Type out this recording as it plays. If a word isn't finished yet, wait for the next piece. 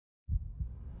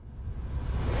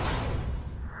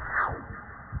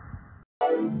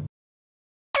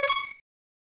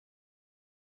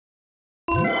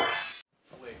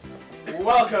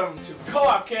Welcome to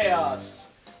Co-op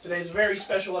Chaos! Today's very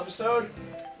special episode.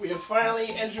 We have finally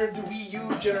entered the Wii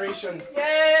U generation.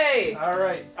 Yay!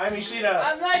 Alright, I'm Ichida.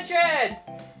 I'm Litrid!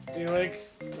 Zelig.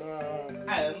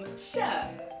 I'm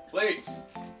Shad. Plates.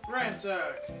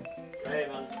 Ransack.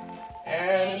 Raven.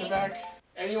 And in the back,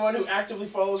 anyone who actively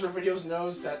follows our videos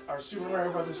knows that our Super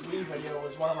Mario Bros. Wii video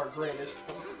was one of our greatest.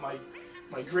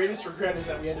 My greatest regret is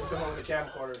that we had to film it with the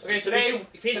camcorders. Okay, so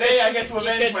today I get to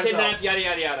avenge myself. Kidnapped, yada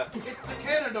yada yada. It's the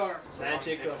Canadarms.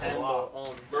 Magic will handle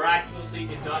on. Miraculously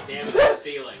did not damage the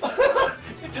ceiling.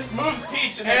 It just moves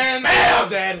Peach and And BAM!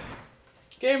 dead.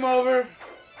 Game over.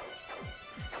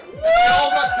 They all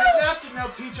got kidnapped and now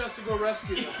Peach has to go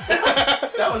rescue them.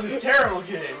 That was a terrible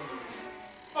game.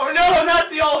 Oh no, not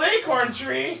the old acorn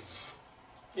tree!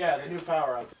 Yeah, the new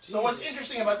power-up. So what's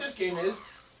interesting about this game is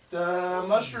the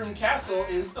Mushroom Castle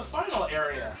is the final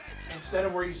area instead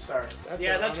of where you start.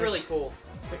 That's really cool.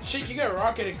 Like, shit, you got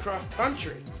rocketed cross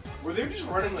country. Were they just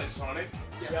running like Sonic?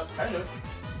 Yes, kind of.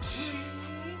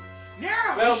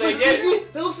 Yeah! Well, they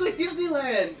did. That looks like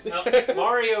Disneyland! No,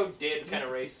 Mario did kind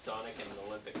of race Sonic in the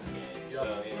Olympics game,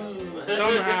 so, you know.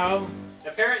 Somehow.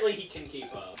 Apparently he can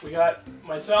keep up. We got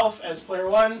myself as player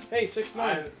 1. Hey,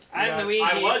 6'9". I'm Luigi.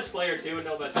 I was player 2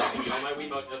 until about a second ago. My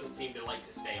Wiimote doesn't seem to like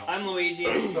to stay on. I'm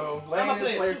Luigi. So Lane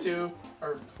is player 2,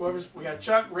 or whoever's. We got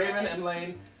Chuck, Raven, and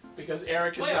Lane because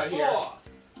Eric is not here.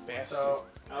 Bastard. So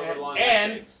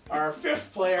and our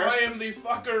 5th player. I am the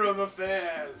fucker of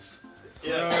affairs.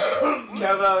 Yes.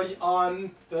 Keva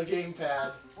on the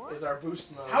gamepad is our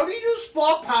boost mode. How do you do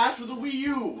Spot Pass with a Wii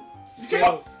U?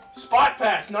 Spot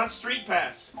Pass, not Street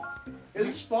Pass.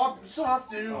 Isn't Spot? You still have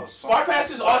to do. Spot Pass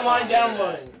is online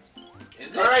downloading.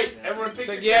 Is it? Alright, everyone pick It's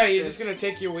like, your yeah, you're characters. just gonna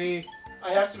take your Wii.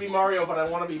 I have to be Mario, but I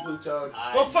want to be Blue Toad.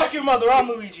 Well, fuck your mother, I'm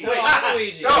Luigi. Wait, I'm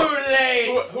Luigi.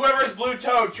 Go! Whoever's Blue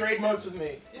Toad, trade modes with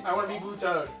me. I want to be Blue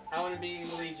Toad. I want to be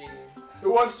Luigi.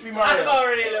 Who wants to be I'm Mario?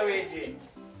 already Luigi.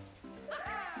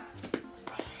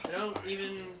 I don't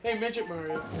even... Hey, Midget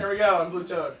Mario. There we go, I'm Blue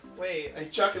Toad. Wait,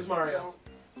 And Chuck is Mario.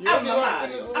 You're the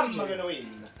one as I'm Luigi. gonna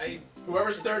win.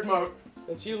 Whoever's third mode.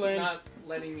 That's you, It's Lane. not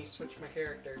letting me switch my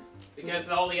character. because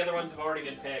all the other ones have already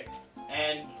been picked.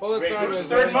 And Hold it Who's sideways.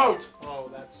 third mode? Oh,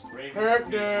 that's...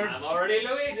 Character. I'm already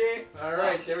Luigi.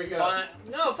 Alright, there we go. Fine.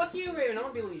 No, fuck you, Raven. I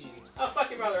want to be Luigi. Oh, fuck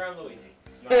your brother, I'm Luigi.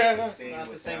 it's not the same.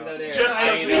 Not the same without air. Just I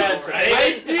as we know, had today.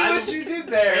 I see what you did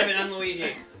there. Raven, I'm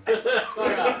Luigi.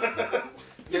 Fuck off.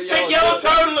 Just You're pick Yellow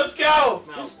Toad and let's go!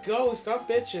 No. Just go. Stop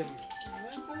bitching.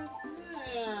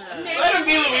 Let him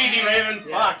be Luigi, Raven.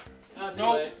 Yeah. Fuck.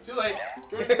 No. Too late.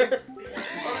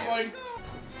 I'm going.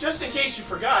 Just in case you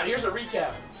forgot, here's a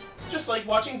recap. It's just like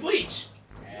watching Bleach.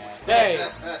 Hey,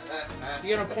 you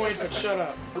get a point, but shut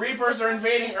up. The Reapers are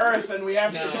invading Earth and we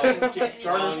have to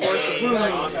garner forces.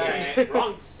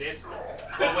 Wrong system.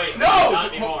 Oh wait, No! not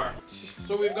anymore.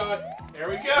 So we've got There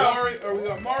we go. we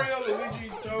got Mario,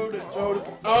 Luigi, Toad, and Toad.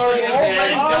 Already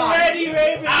dead. Already,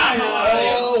 Raven!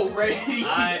 Already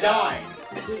I died.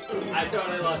 I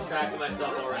totally lost track of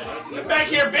myself already. Get back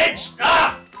here, bitch!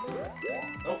 Ah!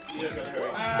 Oh, you guys gotta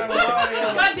hurry.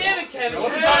 God damn it, Kevin! I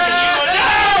wasn't talking to you,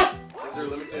 no! Is there a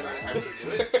limited amount of time to do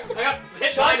it? I got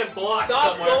hit by a block Stop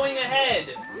somewhere. going ahead.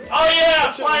 Oh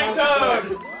yeah, Flying Toad!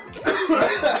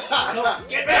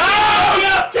 Get back! Oh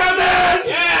yeah, come in!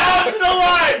 Yeah! Oh, I'm still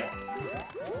alive!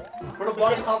 Put a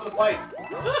block on top of the pipe.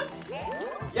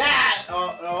 Yeah!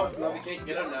 Oh, no, they can't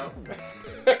get him now.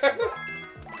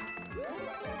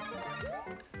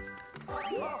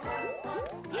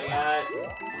 Hi guys.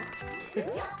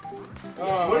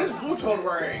 What is Blue Toad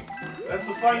wearing? That's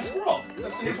a flying squirrel.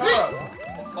 That's the new power.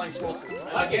 It's flying squirrel suit.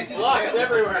 I get blocks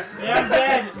everywhere. Yeah, I'm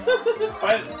dead.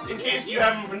 But in case you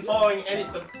haven't been following any,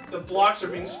 the blocks are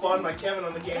being spawned by Kevin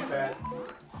on the gamepad.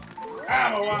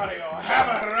 I'm a Wario.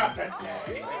 Have a rotten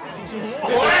day.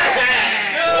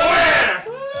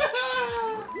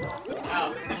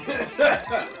 Ow.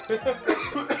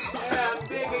 Yeah, I'm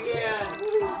big again.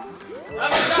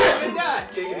 I'm done.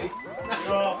 Giggity.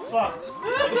 You're fucked.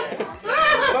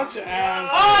 Such an ass.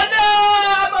 Oh no!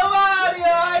 I'm a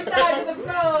Mario! I died to the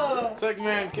floor! It's like,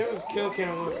 man, Kevin's kill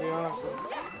cam would be awesome.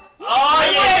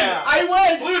 Oh yeah! I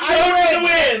win! Blue Toad with the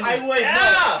win! I win!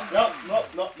 Yeah!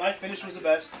 No, my finish was the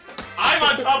best. I'm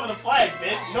on top of the flag,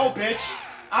 bitch! No, bitch!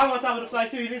 I'm on top of the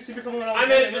flag too, you didn't see me coming around. I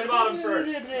made it to the bottom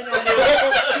first.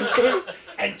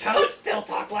 And Toads still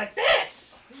talk like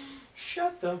this.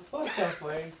 Shut the fuck up,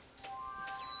 Lane.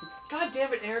 God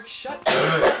damn it, Eric, shut up. I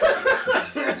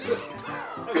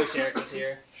wish Eric was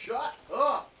here. Shut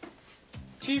up!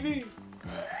 TV.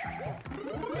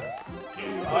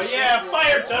 Oh yeah,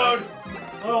 Fire Toad!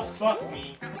 Well, fuck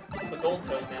me. The gold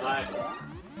toad now. Bye.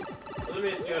 We'll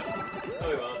miss you. Oh,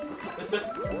 we won't.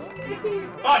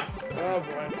 Fuck! Oh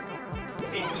boy.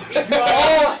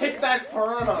 Oh, hit that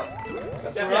piranha.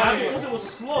 Except Yeah, for because it was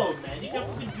slow, man. You can't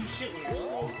fucking do shit when you're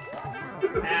slow.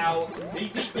 Ow.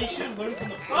 They should have learned from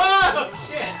the first. Oh,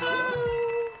 shit.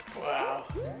 Wow.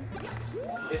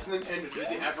 Is Nintendo, did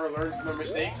they ever learn from their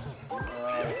mistakes?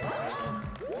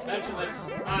 Mention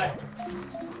this. Hi.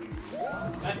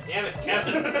 God damn it,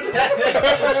 Kevin.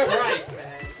 Jesus Christ,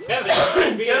 man.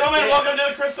 Kevin. Gentlemen, welcome to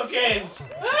the Crystal Caves.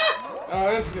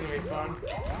 Oh, this is gonna be fun.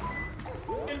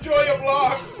 Enjoy your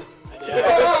vlogs.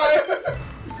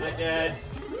 My dad's.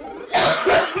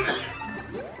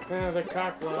 Yeah, the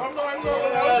cock blocks. Sometimes I will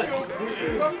help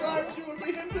you. Sometimes you will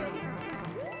be hindered.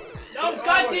 No,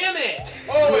 god damn it!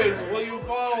 Always will you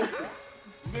fall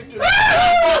victim.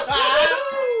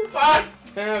 Fuck!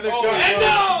 Yeah, the Oh, cock And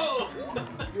blocks. no!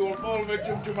 You will fall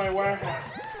victim to my warhammer.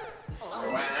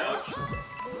 Ouch.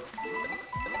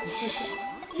 Is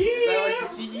that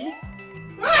like the TE?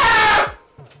 Ah!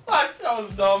 Fuck, that was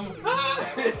dumb.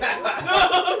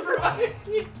 No, rise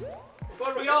me!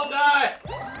 Before we all die!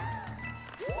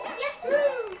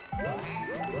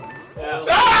 Yeah,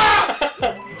 Ah!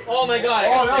 Oh my god.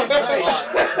 Oh, that was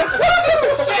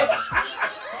nice.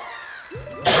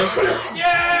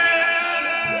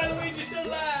 yeah! Luigi's still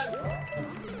alive!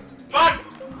 Fuck!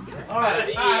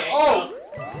 Alright. Yeah. Oh!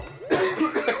 Are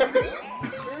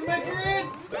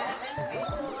you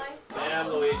still alive? I am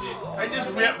Luigi. I just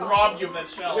robbed you of that I'm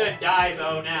shell. gonna die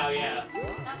though now, yeah.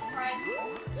 Not surprised.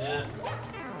 Yeah.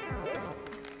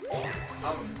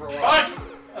 I'm a fraud. Fuck!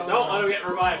 I don't want to get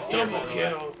revived. Double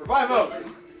kill. Revive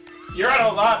him! You're on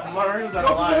a lot. Maru's on a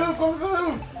Go for the lot. hoop! Go for the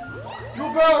hoop! You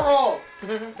barrel roll!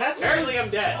 That's Apparently I'm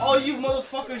dead. all you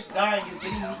motherfuckers dying is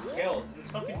getting me killed.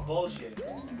 It's fucking bullshit. Get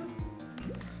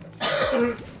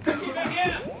back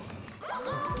in!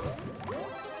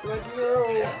 Let go.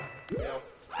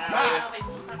 Nobody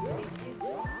sucks at these games.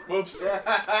 Whoops.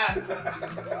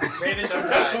 Raven, don't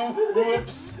die.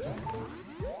 Whoops.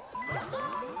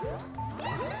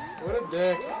 What a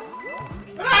dick.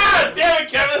 Ah! Damn it,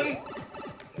 Kevin!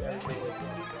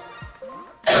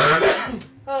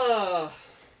 Oh.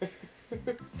 You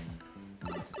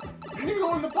didn't even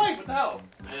go in the pipe, what the hell?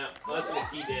 I know. Well, that's what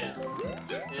he did.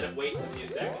 And it waits a few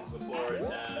seconds before it,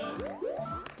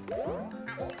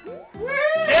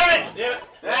 Damn it! Damn it!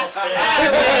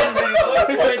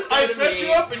 I set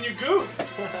you up and you goofed!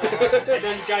 And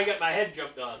then I got my head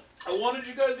jumped on. I wanted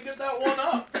you guys to get that one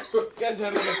up. You guys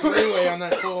had like a freeway on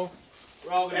that fool.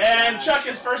 We're all gonna And die. Chuck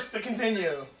is first to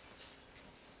continue.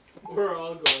 We're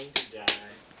all going to die.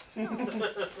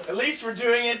 At least we're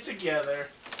doing it together.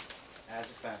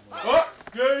 As a family. Oh,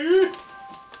 yeah.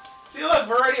 See, look,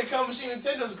 we're already accomplishing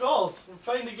Nintendo's goals. We're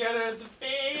playing together as a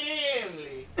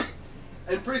family.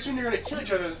 And pretty soon you're gonna kill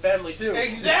each other as a family too.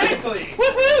 Exactly!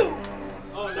 Woohoo!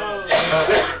 Oh no!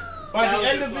 By the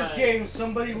Thousands end of this lives. game,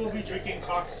 somebody will be drinking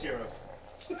cock syrup.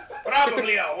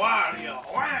 Probably a Wario.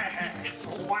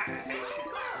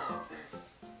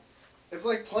 It's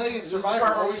like playing Is this the Survivor,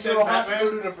 part where only we you said don't have to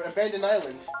Batman? go to an abandoned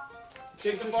island.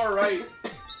 Take the bar right.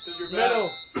 Cause you're bad.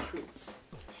 Middle.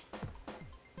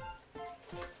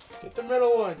 Get the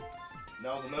middle one.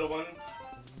 No, the middle one.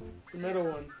 The middle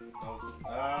one. No,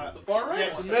 The bar right?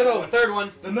 yes, The middle. The third one.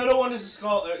 the middle one is the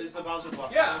skull. Is the Bowser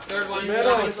block. Yeah. Third one.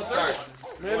 Middle. It's the start.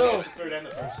 Middle. The third and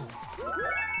the first.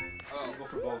 Oh. You go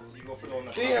for both. You go for the one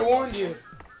that's. See, I warned you.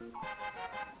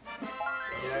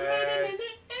 Yay.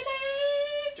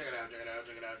 Check it out, check it out,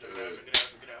 check it out, check it out, check it out,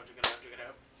 check it out, check it out, check it out, check it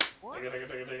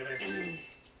out.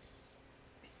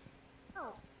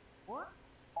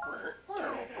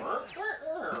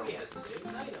 Yes, saved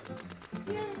items.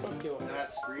 Fuck you.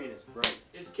 That screen is bright.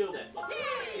 Just kill that mother.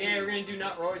 Yeah, we're gonna do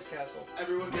not Roy's Castle.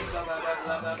 Everyone get blah blah blah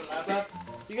blah blah blah blah.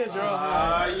 You guys are all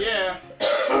high. Yeah.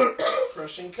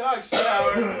 Crushing Cogs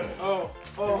Tower. Oh,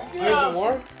 You guys at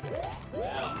war?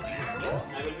 Well,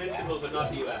 I'm invincible, but not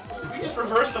to you assholes. We just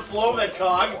reverse the flow of that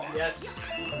cog. Yes.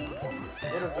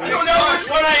 What a I don't know which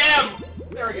one I am!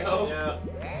 There we go. Yeah.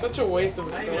 Such a waste of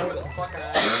a I don't even know stone. what the fuck I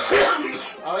am.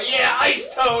 Oh yeah,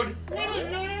 Ice Toad! There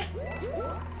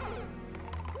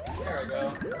I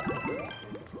go.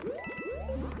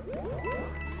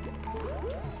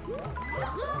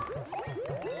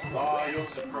 Oh, you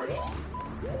almost got crushed.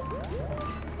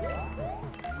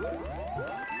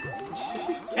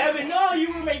 Kevin, no,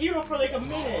 you were my hero for like a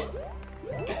minute.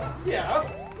 yeah.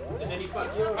 And then he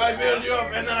fucked you over. I build you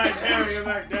up and then I tear you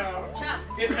back down. Chuck.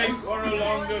 It makes for a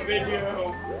longer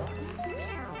video.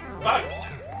 Fuck!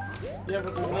 Yeah,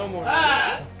 but there's no more.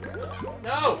 Ah!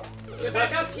 No! Get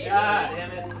back up here! God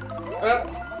damn it.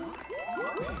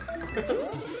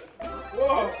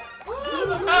 Whoa! Oh,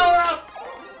 the power-ups!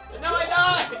 And now I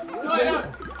die! No, I don't!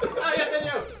 Oh, yes, I do!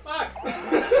 Fuck!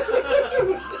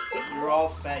 You're all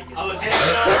faggots. I was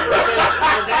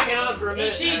hanging on for a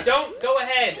minute. Ichi, don't go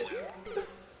ahead.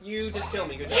 You just killed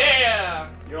me. Good job. Yeah!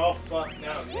 You're all fucked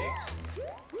now, Nix.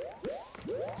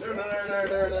 We're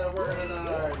gonna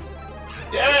die.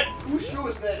 Damn it! Whose shoe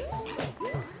is this?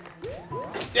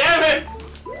 Damn it!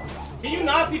 Can you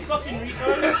not be fucking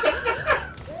retarded?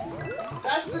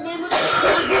 That's the name of the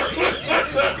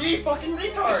it's be fucking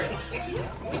retards.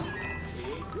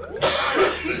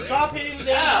 Stop hitting the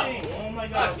damn thing. Oh my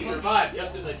god. Fuck, he revived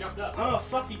just as I jumped up. I'm gonna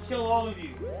fucking kill all of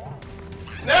you.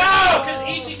 No! Because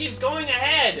Ichi keeps going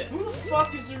ahead. Who the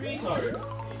fuck is the retard?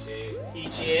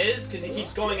 Ichi is, because he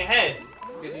keeps going ahead.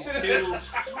 Because he's too...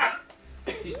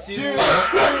 He's too... Dude.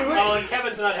 Oh, and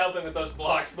Kevin's not helping with those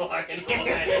blocks blocking all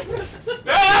night.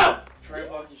 No! Try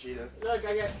block Ichida. Look,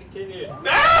 I got continued.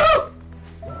 No!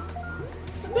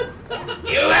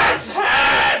 You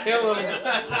asshat! Kill him.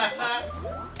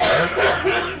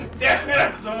 Damn it, I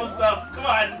was almost up. Come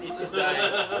on. Ichi's dying.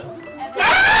 Evan.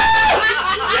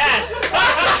 Yes!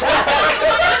 Fuck!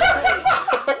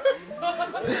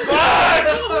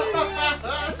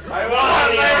 I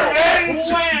want my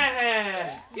revenge!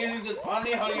 Isn't it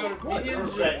funny how your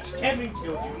minions revenge? Kevin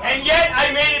killed you. And yet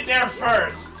I made it there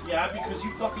first. Yeah, because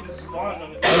you fucking spawned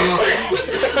on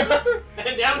the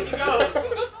And down he goes.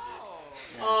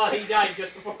 Oh, he died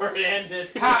just before it ended.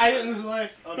 Ha! I didn't lose a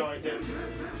life. Oh no, I did.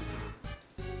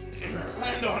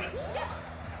 Land on it.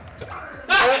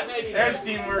 There's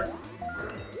teamwork.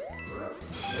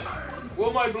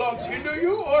 Will my blocks hinder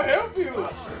you or help you?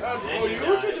 That's Then for you you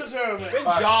die. to determine. Good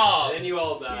Fuck. job. Then you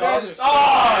all die.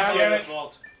 Oh, damn it.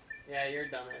 Fault. Yeah, you're a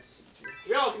dumbass.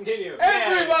 We all continue.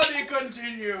 Everybody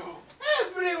continue.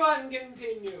 Everyone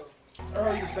continue.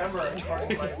 Early December, I'm trying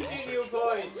to play Continue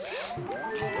point.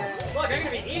 Look, I'm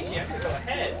gonna be Ichi. I'm gonna go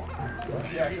ahead.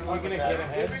 Yeah, you're gonna get It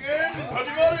ahead. begins.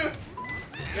 Hajimaru.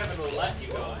 Kevin will let you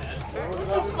go ahead. What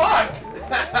the fuck?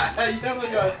 You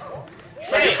definitely got.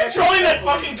 Are you controlling that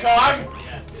fucking cog?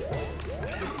 Yes, this is.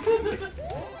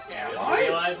 Yeah, Just why?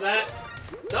 realize that.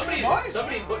 Somebody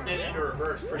putting it into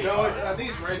reverse pretty No, hard. it's. I think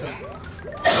it's random.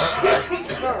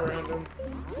 It's not random.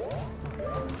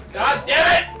 God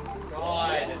damn it!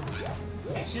 God.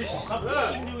 Hey, seriously, stop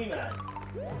fucking doing that.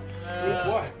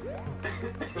 What?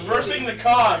 Reversing the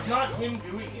cog. It's not him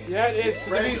doing it. Yeah, it is.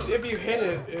 'Cause if you hit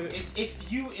it, It's if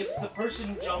the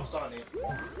person jumps on it.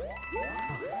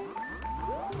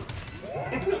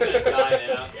 I'm gonna die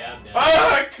now. Yeah, I'm down.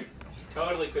 Fuck!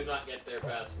 Totally could not get there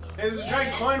fast enough. Hey, there's a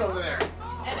giant coin over there.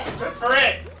 Evan, Good for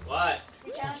it! What?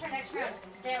 your challenge for next round is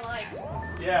stay alive.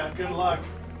 Yeah, good luck.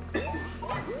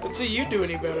 let's see you do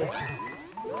any better.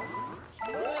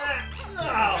 I'm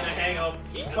gonna hang on.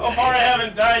 So far I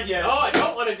haven't died yet. Oh, I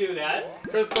don't want to do that.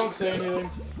 Chris, don't say anything.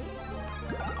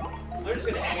 I'm just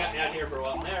gonna hang out down here for a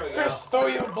while. There we go. Chris, throw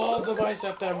your balls of ice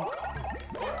at them.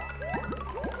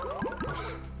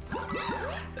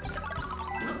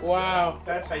 Wow.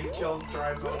 That's how you kill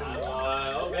dry bones.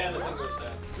 Oh man, this thing goes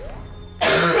fast.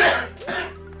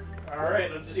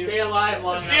 Alright, let's see Stay alive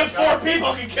long let's enough. see if 4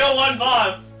 people can kill one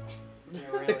boss. Yeah,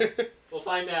 really. We'll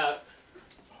find out.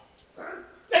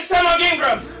 Next time on Game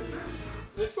Grumps!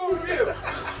 There's 4 of you.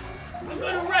 I'm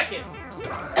gonna wreck it.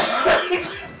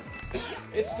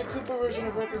 It's the Koopa version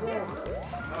of Record Round.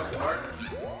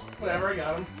 Whatever, I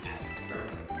got him.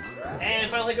 And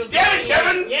it finally goes. Damn it,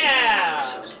 Kevin!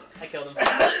 Yeah. I killed him.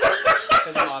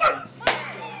 Because I'm awesome.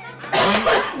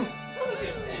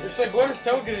 It's like, what is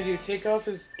Toad gonna do? Take off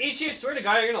his... Ichi, I swear to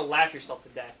God, you're gonna laugh yourself to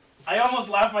death. I almost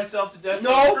laughed myself to death with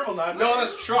No, scribble knots. no,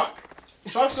 that's Truck.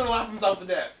 Truck's gonna laugh himself to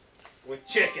death. With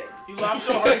chicken. He laughed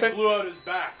so hard he blew out his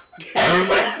back.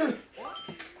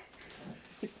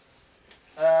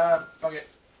 Fuck it.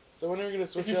 So when are we gonna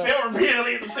switch If you up? fail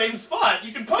repeatedly at the same spot,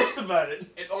 you can post about it.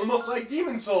 It's almost like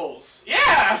Demon Souls.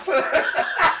 Yeah!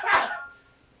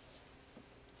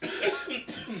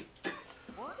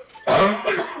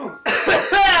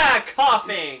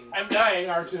 Coughing. I'm dying,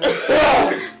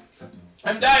 R2.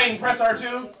 I'm dying, press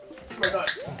R2. My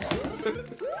nuts.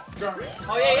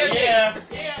 Oh yeah, Yoshi. Yeah.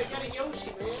 Yeah, I got a Yoshi,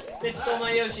 man. Bitch stole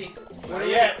my Yoshi. Not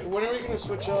yet. When are we gonna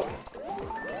switch up?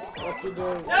 After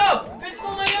the... No! Bitch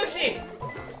stole my Yoshi.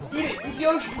 Eat it. Eat the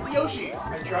Yoshi. Eat the Yoshi.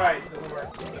 I tried, it doesn't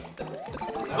work.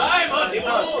 Hi, Monty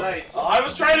Ball. Nice. Oh, I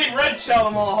was trying to red shell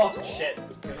them all. Shit.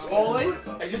 Bowling.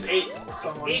 I just ate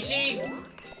someone. Ichi,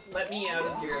 let me out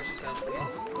of your Yoshi's mouth,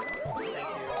 please. Thank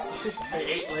you. I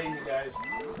ate laying you guys.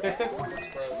 That's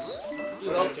gross.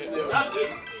 What else to do? Not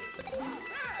good.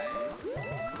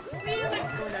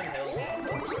 Going down hills.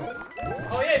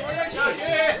 Oh yeah, more Yoshi. Yoshi!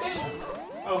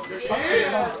 Oh Oh, Yoshi!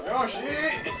 fuck. Yoshi!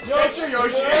 Yoshi!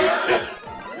 Yoshi!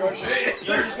 Yoshi!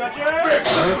 Yoshi's got you!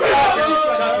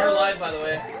 Chuck, you're alive, by the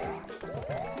way.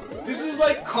 This is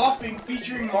like coughing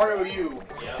featuring Mario U.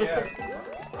 Yeah.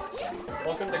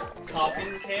 Welcome to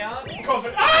Coughing Chaos.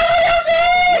 Coughing.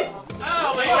 Ah, Yoshi!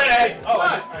 Oh, my Oh, Yoshi!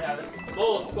 I have it.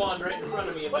 Bull spawned right in front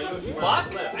of me and my What the Yoshi fuck?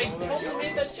 went left. I totally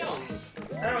made that jump.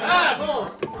 Ah,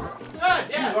 bulls! Ah,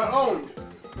 You yeah! got owned.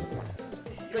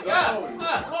 Like,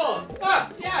 ah, bulls! Ah,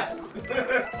 yeah!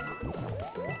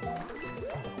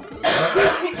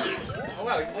 Oh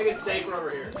wow, we I just think it's safer over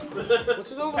here. What's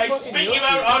with all the I fucking spit you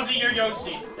out Yoshis? onto your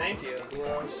Yoshi. Thank you.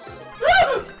 Gross.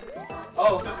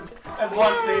 Oh, that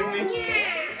block saved me.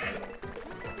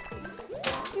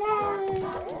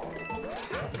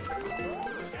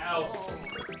 Ow.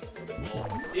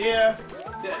 Yeah.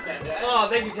 Oh,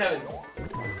 thank you, Kevin.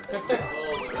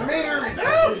 Bulls are- Tomatoes!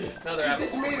 Another Eat apple.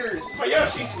 the tomatoes! My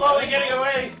Yoshi's slowly getting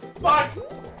away. Fuck.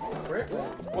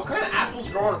 What kind of apples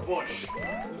grow on a bush?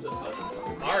 Who the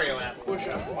fuck? Mario apple. Bush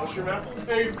apple. Mushroom apples.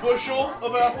 A bushel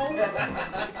of apples?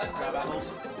 Crab apples.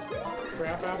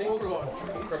 Crap I think apples? we're on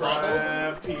trees.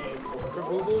 Crab people.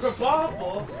 Craboobles?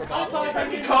 Crabapple? I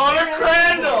thought you Call her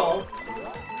Crandall.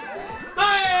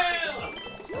 Hail!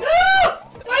 No!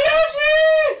 My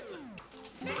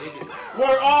Yoshi!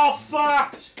 We're all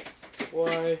fucked!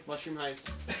 Why? Mushroom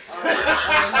Heights.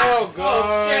 Oh god.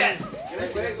 Oh,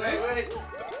 shit! Wait.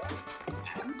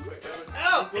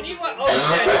 Oh, I need one. Oh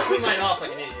shit, I just threw mine off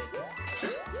like an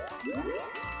idiot.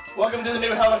 Welcome to the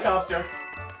new helicopter.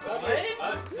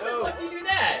 What? No. What do you do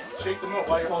that? Shake the moat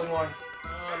while you're holding on.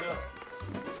 Oh, no.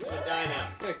 I'm gonna die now.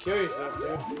 You gotta kill yourself,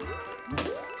 dude.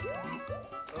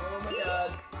 Oh my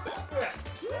god.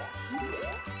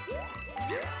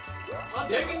 I'm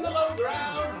taking the low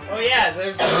ground. Oh yeah,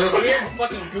 there's weird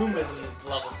fucking Goombas in this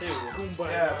level too. Goomba.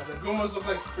 Yeah, the Goombas look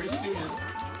like Three Stooges.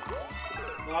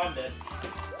 Oh, I'm dead.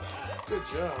 Good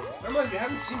job. Remember, you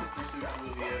haven't seen the Three Stooges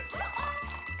movie yet.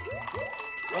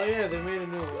 Oh yeah, they made a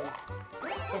new one.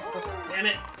 Damn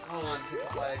it! Hold on, just hit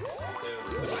the flag.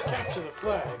 Capture the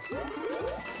flag.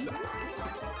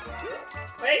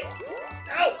 Wait!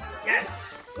 No!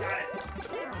 Yes! Got it!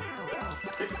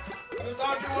 I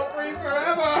thought you were free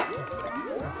forever!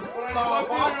 But I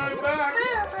left back!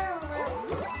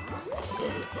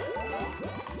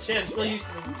 Shit, I'm still used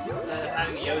to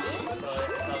having a Yoshi, so I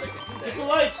thought I could do Get the that.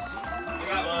 lives! I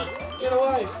got one. Get a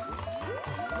life.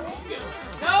 You get one.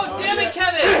 No! Damn it,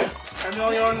 Kevin! I'm the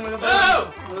only one with a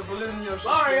No! balloon. With a balloon Yoshi.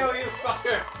 Mario, you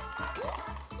fucker!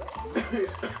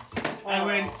 I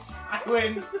win.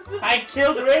 I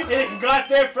killed Ririn and got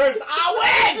there first.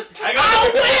 I win! I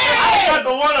got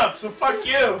the one-up, so fuck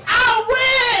you.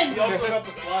 I win! He also got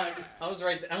the flag. I was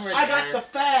right. I'm right I there.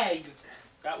 got the fag.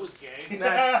 That was gay.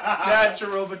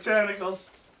 Natural botanicals.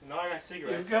 No, I got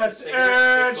cigarettes. You've got The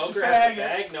urge to smoker has a faggot.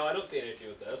 bag? No, I don't see an issue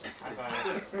with this.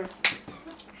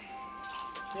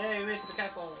 Yay, we made it to the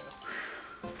castle.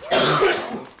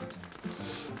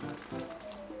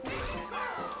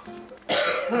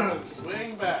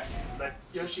 Swing back. But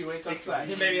Yoshi waits outside.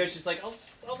 And maybe I was just like, I'll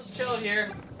just chill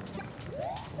here.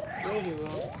 Yeah, he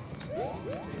will.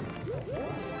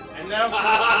 And now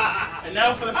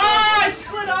for the Ah! I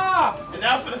slid off! and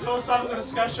now for the philosophical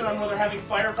discussion on whether having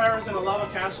fire powers in a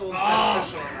lava castle is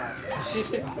beneficial or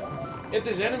not. If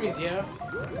there's enemies, yeah.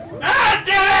 Ah,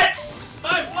 damn it!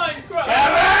 I'm flying scrub!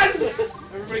 Kevin!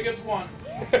 Everybody gets one.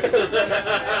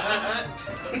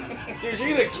 Dude, you're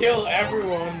gonna kill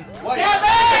everyone. What?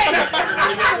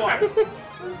 Everybody gets one.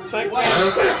 It's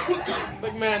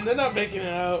like, man, they're not making it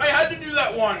out. I had to do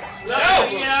that one. No!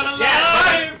 Get out alive!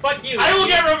 Yeah, fuck you. I will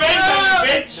get revenge on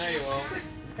you, bitch! No, you won't.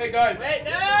 Hey guys. Wait,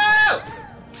 no!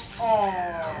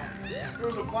 Oh, there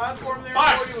was a platform there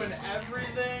Fuck. for you and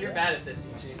everything. You're bad at this,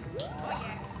 Ichi.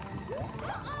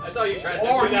 I saw you trying to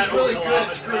Or do that he's really over the good lava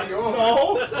at screwing you truck.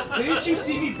 over. No! Didn't you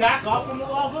see me back off from the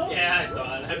lava? Yeah, I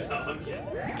saw it. No, I'm kidding.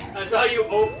 I saw you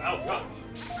oh fuck.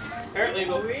 Apparently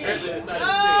the side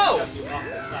No! of the screen shoved you off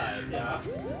the side. Yeah.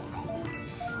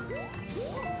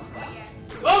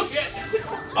 Oh shit!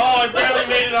 Oh, I barely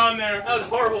made it on there. That was a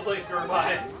horrible place to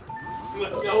revive.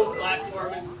 With no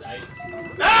platform in sight.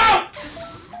 No! I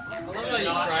love how you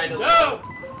Not- tried to. No!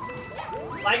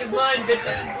 Flag is mine,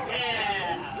 bitches. Yeah.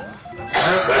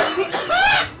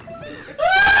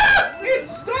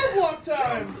 It's star block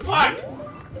time. Fuck!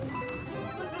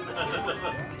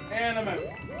 And I'm out.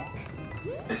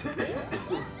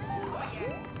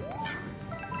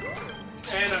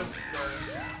 And I'm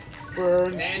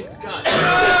Burn. And it's gone.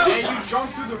 And you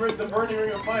jump through the burning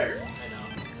ring of fire.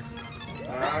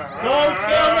 I Don't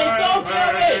kill me! Don't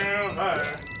kill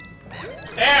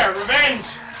me! There, revenge!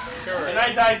 Sure. And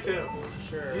I died too.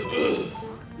 Sure.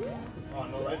 Oh,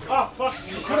 no, right. Oh, fuck.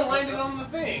 You could have landed on the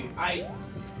thing.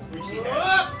 Greasy head.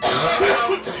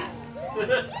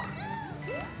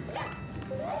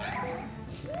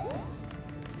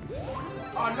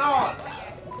 Oh, no!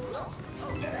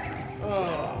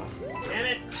 Oh. Damn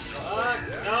it! No,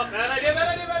 bad idea, bad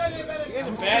idea, bad idea, bad You guys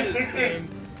idea. are bad at this game.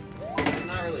 I'm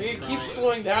not really You keep trying.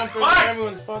 slowing down for Fuck!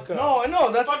 everyone's fuck up. No, I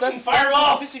know. That's Fucking that's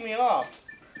fireball! what's pissing me off.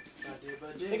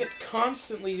 Like it's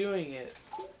constantly doing it.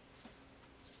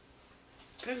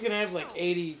 This guy's gonna have like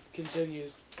 80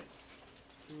 continues.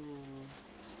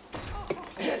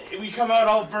 We come out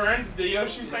all burned. The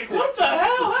Yoshi's like, what the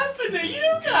hell happened to you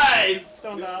guys?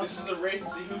 Don't know. This is a race to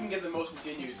see who can get the most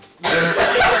continues.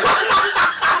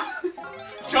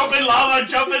 Jump in lava,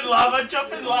 jump in lava,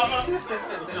 jump in lava.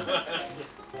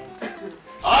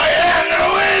 Oh yeah, I'm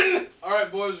gonna win!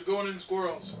 Alright, boys, we're going in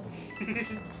squirrels.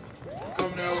 Coming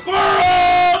out.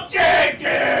 Squirrel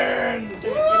Jenkins!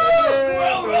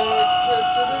 Squirrel! No, no!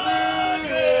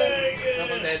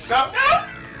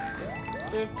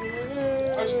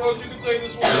 I suppose you could say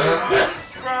this was a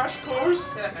crash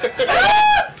course. Oh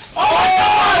my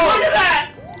god! Look at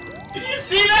that! Did you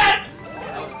see that?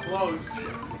 That was close.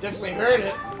 Definitely heard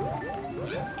it.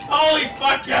 Holy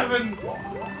fuck, Kevin! No!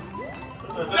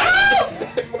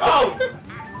 Oh!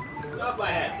 Off my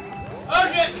head. Oh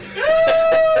shit!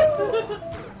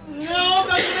 No, I'm not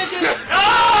gonna make it!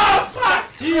 Oh, fuck!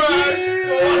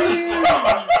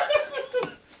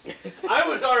 I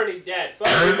was already dead. Fuck.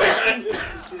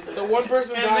 So one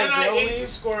person And died. then I They'll ate the leave.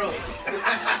 squirrels.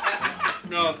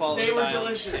 No, follow They the were style.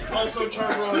 delicious. Also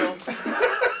charbroiled.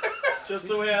 Just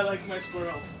the way I like my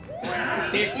squirrels.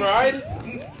 Deep fried?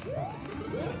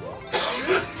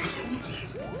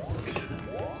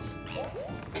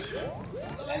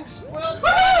 Squirrel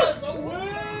balls away!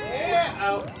 Yeah!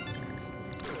 Out.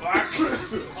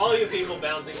 Fuck! All you people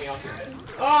bouncing me off your heads.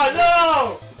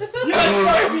 Oh no! You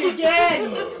guys fucked me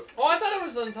again! Oh, I thought it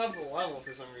was on top of the level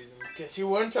for some reason. Guess you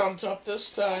weren't on top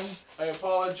this time. I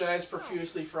apologize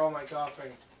profusely for all my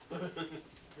coughing. I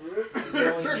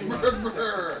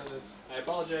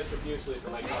apologize profusely for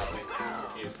my coughing.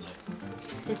 Profusely.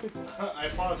 I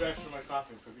apologize for my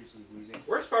coughing profusely wheezing.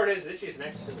 Worst part is that she's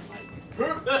next to the mic.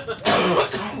 Well, the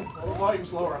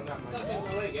volume's lower on that mic. Fuck out of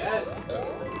my way, guys.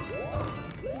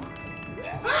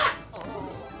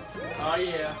 Oh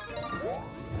yeah.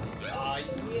 Aw,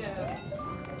 yeah.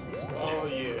 Oh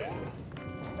yeah.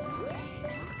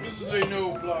 This is a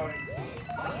no blind.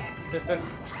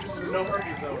 This is a no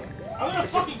herpes zone. I'm gonna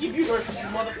fucking give you herpes, you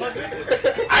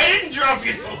motherfucker! I didn't drop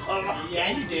you in the lava.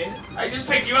 Yeah, you did. I just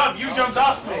picked you up. You jumped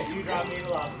off Oh, me. you dropped me in the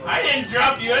lava. I didn't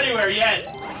drop you anywhere yet.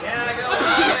 Yeah, I got all the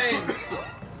signs.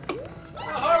 A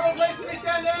horrible place to be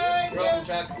standing! Broken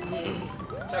Chuck.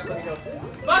 Chuck, let me go.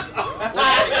 Fuck!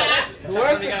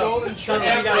 Where's the golden Chuck, tree?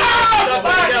 let me go.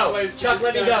 Ah, Chuck,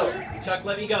 let me go. Chuck,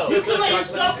 let me go. You can let Chuck,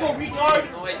 yourself go,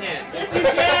 retard! No, I can't. Yes, you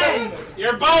can!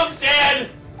 You're both dead.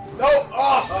 No!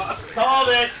 Oh! Called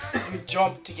it. You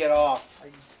jumped to get off.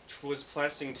 Was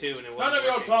plasting too, and it None wasn't of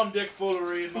your working. Tom Dick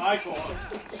foolery in my corner.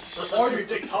 Or your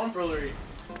dick tomfoolery.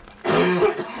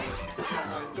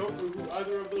 I don't know who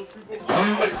either of those people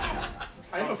are.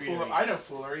 I know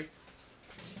foolery.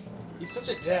 He's such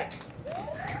a dick.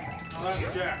 Oh,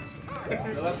 that's Jack.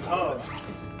 No, that's Tom.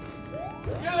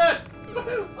 Do this!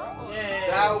 Yay.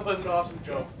 That was an awesome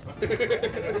jump.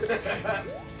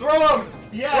 Throw him!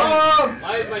 Yeah. Throw him!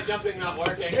 Why is my jumping not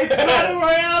working? It's not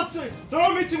anywhere else!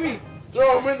 Throw him into me!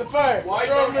 Throw him in the fire. Why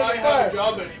Throw him don't in I the have a fire.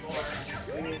 job anymore?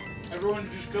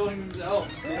 Everyone's just killing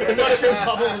themselves. The mushroom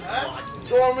bubble was blocked.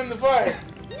 Throw him in the fire.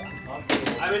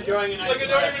 I'm enjoying a nice Like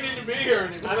I don't break. even need to be here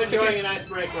anymore. I'm enjoying a nice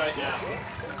break right now.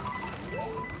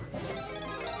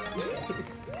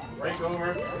 Break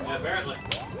over. Yeah, apparently.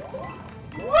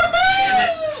 Damn it!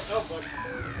 Oh, fuck.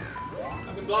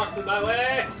 Fucking blocks in my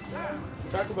way!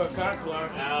 Talk about cock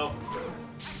blocks. Ow.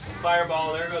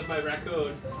 Fireball, there goes my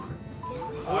raccoon.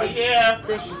 Oh yeah.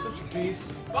 Chris is such a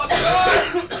beast.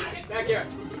 Buster! Get back here!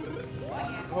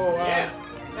 Oh wow. Yeah!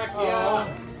 Back Oh.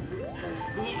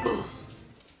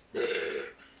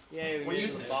 Yay, we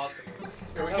used the boss first.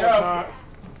 Here we That was go. hot.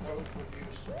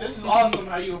 This is awesome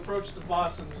how you approach the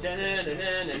boss in this.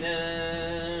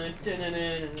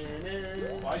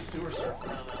 Why sewer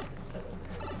surfer?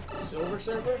 Silver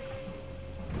Surfer?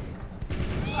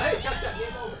 Hey, Chuck,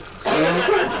 game over.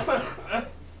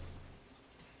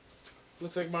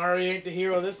 Looks like Mario ain't the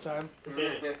hero this time.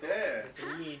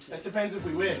 That depends if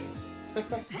we win.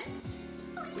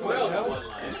 Well, that one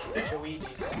life. Luigi.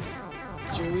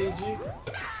 Luigi?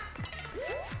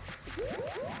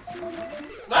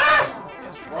 Ah!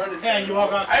 Yeah, you all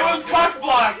got. I was cock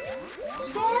blocked.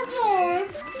 Star time!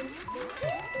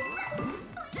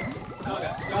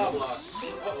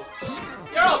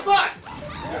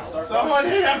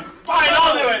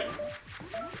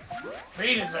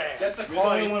 You're the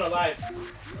only one alive.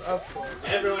 Of course.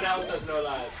 Everyone else has no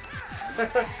lives.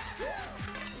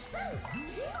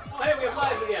 Oh, hey, we have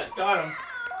lives again. Got him.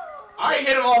 I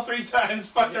hit him all 3 times.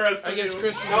 Fuck the rest of I guess you.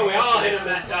 Christian. No, we all hit him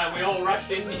that time. We all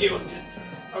rushed into you. And just...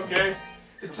 Okay.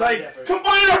 It's like,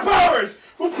 combine our powers!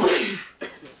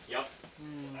 Yep.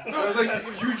 I was like,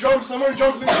 you jump, someone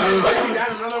jumps in,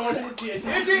 another one hits you.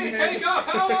 Iggy, take off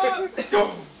power!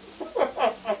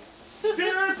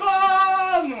 Spirit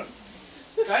bomb!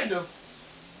 Kind of.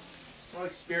 More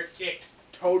like spirit kick.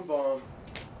 Toad bomb.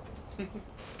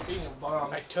 Speaking of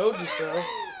bombs. I told you so.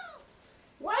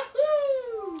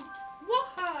 Wahoo!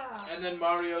 And then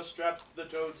Mario strapped the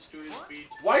toads to his feet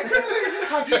Why couldn't they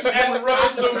have just and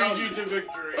rose the Luigi to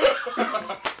victory.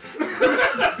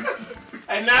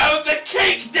 And now the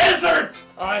cake desert!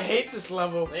 Oh, I hate this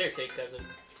level. There, Cake doesn't.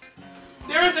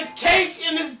 There is a cake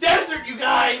in this desert, you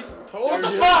guys! Told What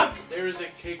the you. fuck? There is a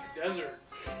cake desert.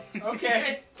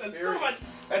 Okay,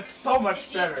 that's so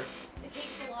much better. The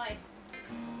cake's alive.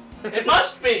 It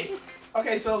must be!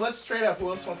 Okay, so let's trade up. Who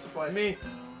else wants to play? Me.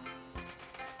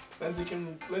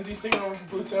 Lindsay's taking over for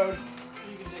Blue Toad.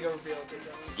 You can take over for I'll take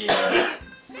that one. Yeah.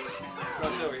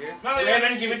 What's over here?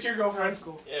 Landon, give it to your girlfriend.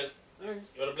 Cool. Yeah. You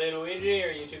wanna play Luigi or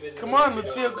are you too busy? Come on,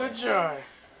 let's see how good you are.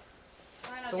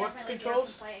 Oh, no, So what definitely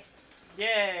controls? play.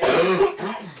 Yay!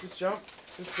 Just jump.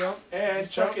 Just jump. And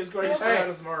Chuck is going to start Hey. out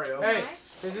as Mario. Hey,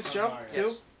 did this jump too?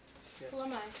 Yes. Who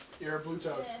am I? You're a Blue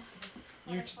Toad.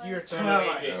 Yeah. Your So turn.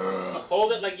 Luigi.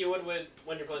 Hold it like you would with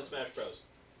when you're playing Smash Bros.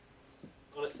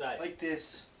 On its side. Like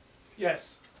this.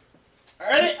 Yes.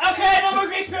 Ready? Okay, no more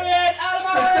grace period! Out of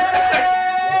my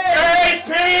way! Grace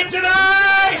period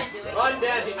tonight! Run,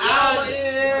 Daddy, Out of run! my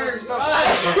ears! I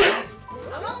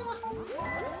don't know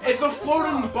what. It's a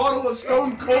floating bottle of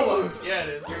Stone Cola. Yeah, it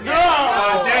is. No!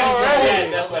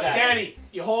 Danny, That's what happened. Danny,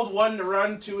 you hold 1 to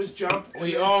run, 2 is jump. and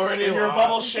We then already when your lost.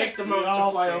 bubbles shake the moat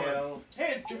to fly over.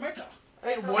 Hey, Jamaica.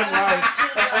 Hey, So one I'm line.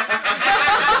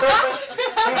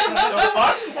 The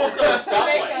fuck? Also a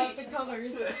stoplight. Jamaica, the colors.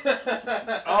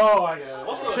 Oh, I got it.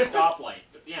 Also a stoplight.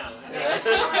 But yeah. Okay, which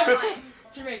one am I?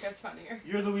 Jamaica's funnier.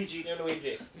 You're Luigi. You're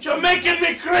Luigi. You're making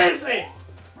me crazy!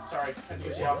 Sorry, I had to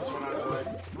use the opposite one out of the way.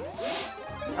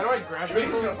 How do I grab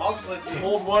Jamaica's it? gonna bobsled You you.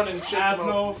 hold 1 and shake the Have moat.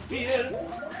 no fear.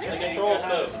 The controls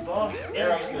move.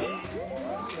 Arrows move.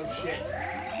 Oh, shit.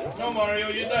 No, Mario,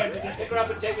 you died today. Pick her up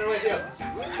and take her with you.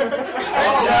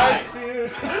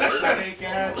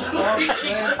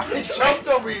 It jumped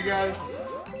over you guys.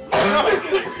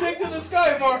 Take to the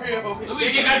sky, Mario.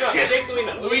 Luigi got Take the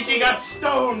window. Luigi got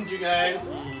stoned, you guys.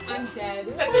 I'm dead.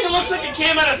 That thing looks like it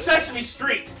came out of Sesame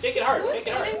Street. Take it hard. Who's Take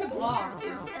it hard. putting the blocks?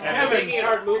 Making it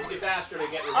hard moves you faster to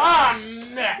get rid of it.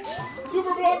 I'm next.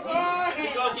 Super block time.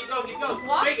 Keep going, keep going, keep going.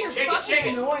 Blocks Shake are it, shake it, fucking shake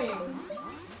it. annoying.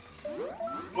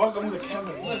 Welcome to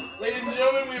Kevin. Ladies and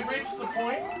gentlemen, we've reached the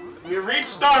point. We reached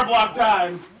Star Block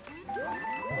time.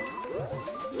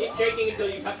 Keep shaking until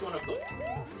you touch one of them.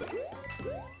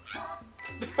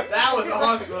 That was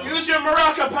awesome. Use your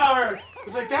maraca power.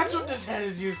 It's like, that's what this head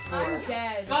is used for. I'm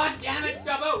dead. God damn it,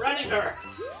 stop outrunning her.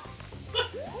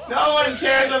 No one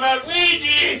cares about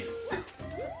Luigi.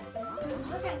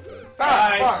 Okay.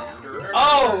 Bye. Fuck.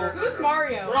 Oh. Who's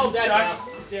Mario? We're all dead Chuck. now.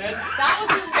 Dead. That was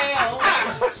a fail.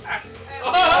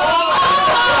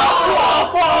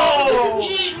 Oh.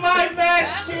 Eat my back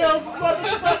skills,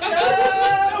 motherfucker!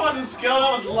 That wasn't skill.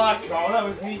 That was luck. Oh, that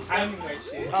was me timing my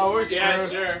shit. Oh, we're screwed. Yeah,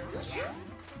 sure.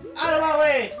 Out of my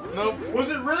way! Nope. Was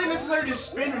it really necessary to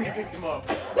spin when you picked him up?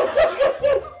 Get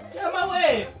out of my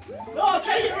way! No, I'm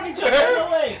trying to get running, Chuck! Get out of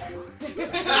my way!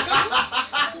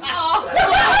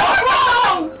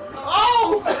 Oh!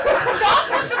 Oh! Stop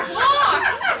with the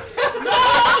blocks!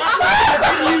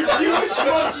 You Jewish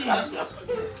monkey!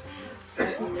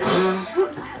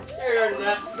 You're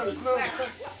that.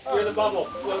 You're the bubble.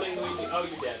 Floating Luigi. Oh,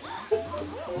 you're dead.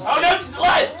 Oh no, she's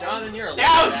alive. Jonathan, you're alive.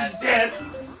 Now she's dead.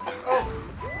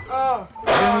 Oh.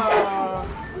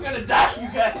 We're gonna die, you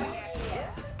guys.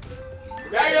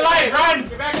 You're back in your life. Run.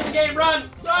 You're back in the game. Run.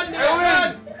 Run. Get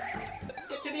run.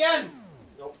 Get to the end.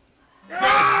 Nope.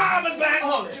 Ah, my back!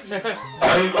 Oh,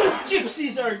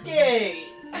 gypsies are gay!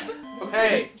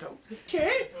 Hey,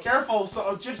 Okay? careful.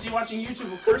 So, Gypsy watching YouTube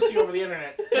will curse you over the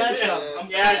internet.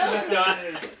 Yeah, she's done.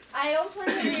 I don't play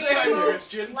the You say I'm game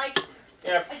Christian. like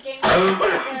Yeah. a game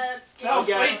like No,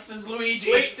 Okay. Fleets is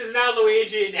Luigi. Fleets is now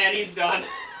Luigi, and Danny's done.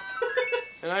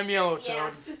 And I'm Yellow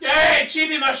Toad. Yay,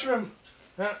 Chibi Mushroom.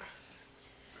 You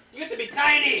get to be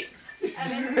tiny.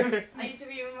 I used to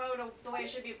be remote the way it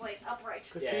should be played, upright.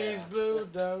 Cause Yeah. he's blue,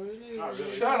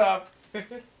 Shut up.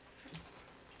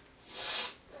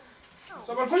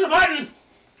 Someone push a button.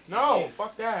 No,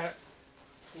 fuck that.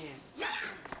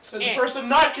 Says the person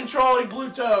not controlling Blue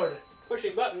Toad.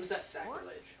 Pushing buttons, that's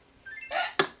sacrilege.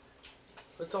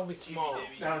 Let's all be small.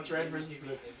 Now it's red versus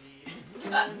blue.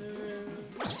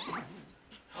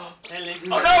 And Link's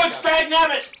Oh no, it's Fag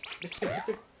Nabbit!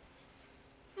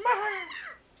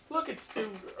 Look, it's the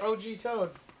OG Toad.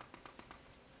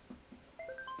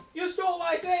 You stole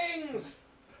my things!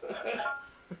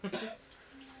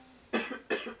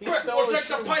 He stole his Protect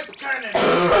the shoes. pipe cannon!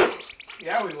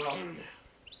 Yeah, we will.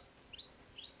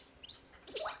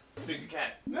 Big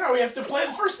cat. No, we have to play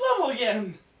the first level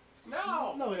again.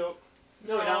 No, we don't.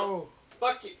 No, we don't.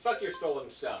 Fuck your stolen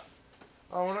stuff.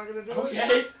 Oh, we're not gonna do it?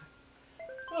 Okay.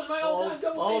 That was my all-time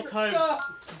double favorite stuff.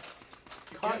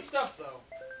 Good stuff, though.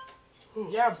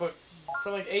 Yeah, but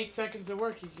for like 8 seconds of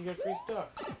work, you can get free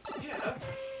stuff. Yeah.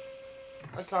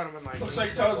 I caught him in like... Looks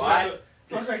like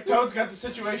Toad's got the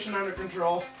situation under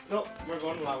control. Nope, we're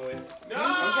going along with.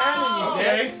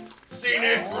 Okay.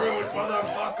 Scenic route,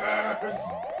 motherfuckers!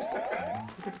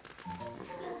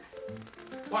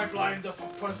 Pipelines are for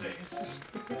pussies.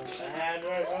 And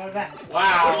we're going back.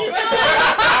 Wow.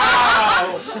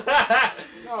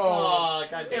 Oh, Oh,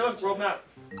 god Hey, look, world map.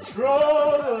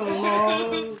 Troll.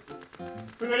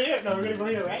 We're going here? No, we're going to go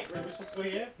here, right? We're supposed to go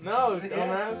here? no, Is it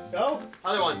dumbass. No?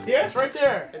 Other one. Here? It's right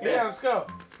there. Right Yeah, there. let's go.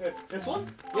 This one?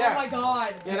 Yeah. Oh my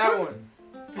god. Yeah, that one.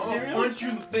 For cereals? Punch you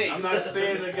in the face. I'm not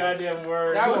saying a goddamn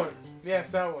word. That one.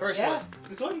 Yes, that one. First Yeah. one.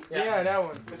 This one? Yeah, that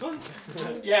one. This one?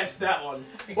 Yes, that one.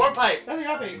 More pipe. Nothing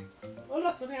happened. Oh,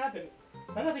 look, something happened.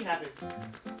 No, nothing happened.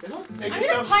 This one? Make I'm gonna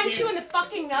yourself punch cheap. you in the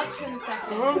fucking nuts in a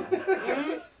second.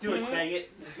 Do it, faggot.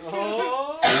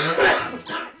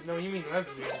 No, you mean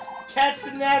lesbian. Catch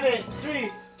the nabbit. 3,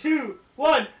 2,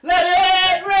 1. Let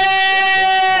it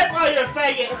rip! Oh, you're a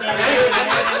faggot.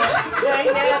 Dang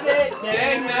nabbit.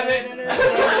 Dang nabbit.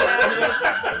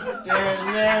 Dang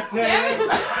nabbit.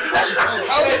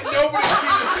 How did nobody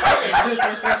see this coming?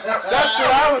 That's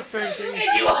what I was thinking. And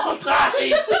you all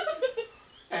died!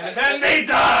 And then they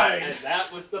died! And that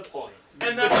was the point.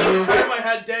 And that's the time I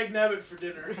had Dag Nabbit for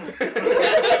dinner.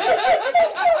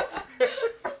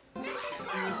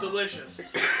 He was delicious.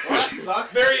 Well, that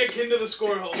sucked. Very akin to the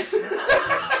squirrels.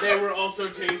 They were also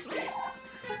tasty.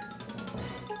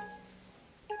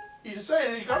 You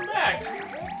decided to come back.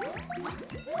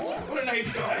 What a nice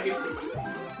guy.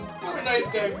 What a nice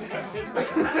Dag Nabbit.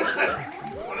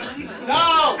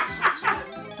 No!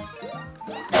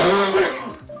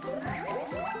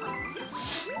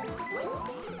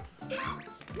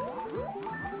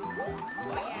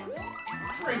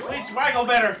 Hurry, Fleets, waggle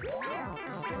better.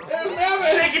 There's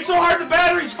Nabbit! Shake it so hard the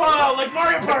batteries fall out like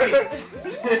Mario Party.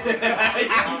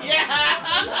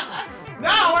 Yeah!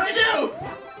 No, what do I do?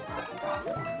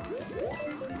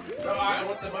 No, I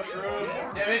want the mushroom.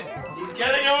 Damn it. He's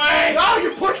getting away. No,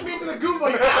 you pushed me into the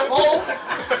Goomba, you asshole!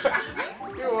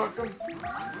 You're welcome.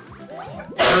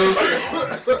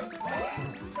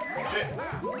 Shit.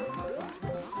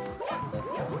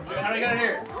 How do I get in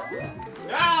here?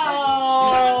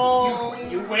 No!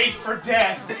 You wait for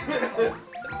death.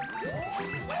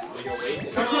 You're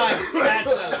waiting. Come on, catch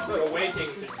them. You're waiting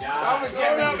to die. Go,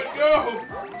 Nabbit, go!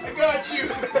 I got you!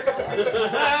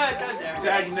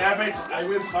 Dag nabbit, I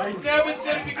will find you. Nabbit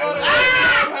said if you got away, you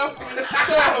have half of his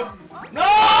stuff! No!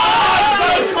 So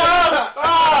close!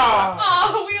 Oh.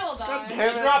 Oh, we all died.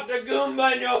 You dropped a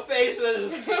Goomba in your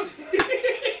faces.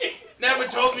 Nabbit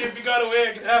told me if you got away,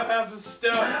 I could have half his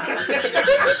stuff.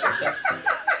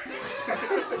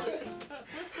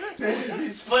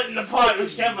 He's splitting the pot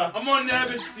with Keva. I'm on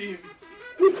Nabbit's team.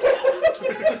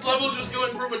 This level just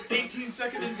going from an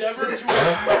 18-second endeavor to a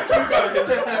fuck you guys.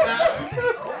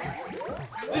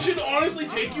 This should honestly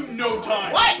take you no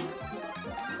time. What?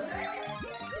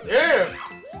 Yeah.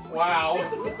 Wow.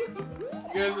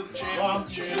 You guys are the champs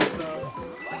of champ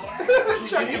stuff.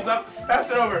 Chuck gives up.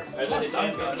 Pass it over. Are they the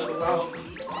champions of the world?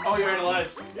 Oh, you're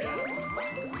idolized.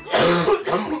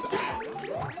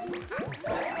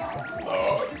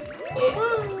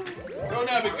 Go,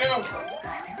 Nabbit, go!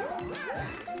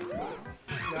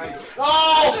 Nice.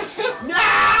 Oh! No!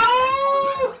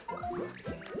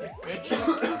 Bitch.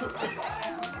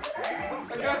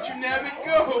 I got you, Nabbit,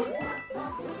 go!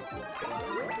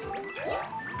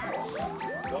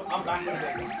 Nope, I'm back with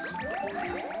Vegas.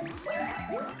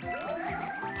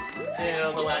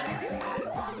 Kill the one.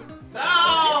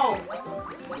 No!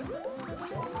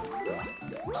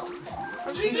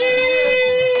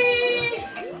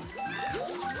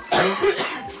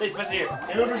 Let's pass here.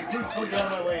 Whoever's brute told you out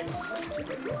of my way.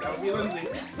 That would be Lindsay.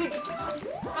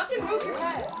 Fucking move your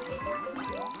head.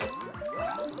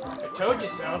 I told you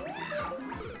so.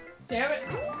 Damn it.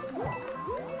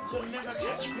 You'll never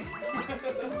catch me.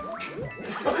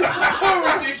 This is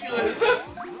so ridiculous.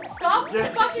 Stop the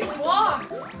fucking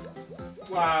blocks!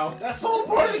 Wow. That's the whole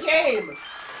point of the game!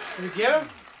 Did you get him?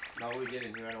 No, we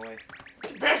didn't. He ran away.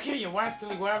 Get back here, you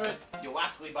wascally wabbit. You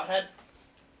wascally butthead.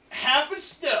 Half his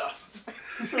stuff.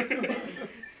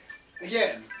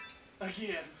 Again.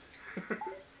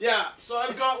 Yeah, so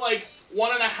I've got like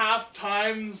 1.5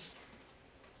 times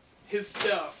his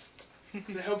stuff.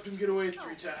 Because I helped him get away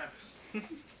 3 times.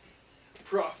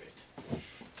 Profit.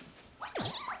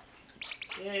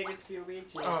 Yeah, you get to be a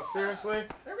Luigi. Oh, seriously?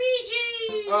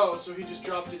 Luigi! Oh, so he just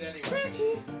dropped it anyway.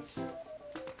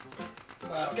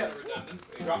 That's kind of redundant.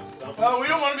 He dropped something. Well, we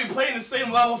don't want to be playing the same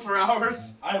level for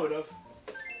hours. I would have.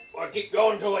 Or keep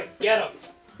going until I get him.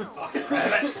 Fucking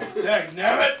rabbit.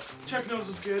 Dagnabbit! Chuck knows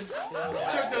what's good.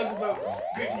 Chuck knows about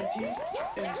gritting your teeth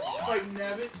and fighting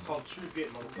nabbit. It's called true grit,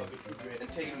 motherfucker. True grit.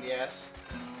 And taking the ass.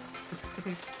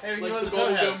 Hey, you Like want the the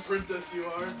toad bubblegum house? princess you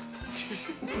are.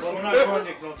 Well, we're not going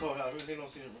to no toad house. They don't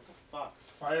see it. What the fuck?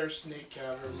 Fire snake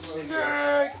caverns. Snake!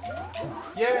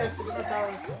 Yes, look at my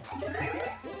powers.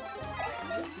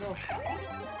 No.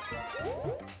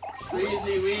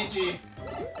 Freezy Ouija.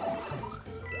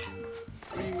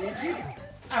 Free Ouija?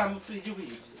 I'm free to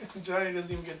read. Johnny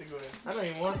doesn't even get to go in. I don't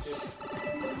even want to.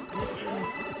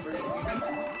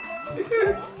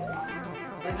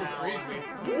 Why'd you freeze me?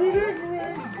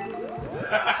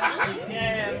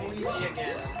 Yeah, Luigi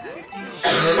again.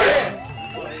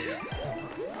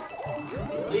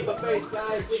 Leap of faith,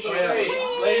 guys. Leap of Yeah, faith.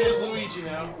 Slade is Luigi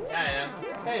now. Yeah, I am.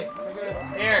 Hey, I gotta...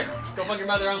 Here, go fuck your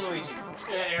mother on Luigi.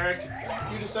 Yeah, Eric.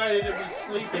 You decided to be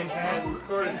sleeping and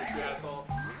recorded this, you asshole.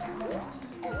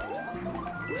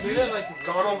 See, he doesn't like his...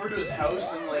 Gone over to his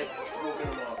house and like woken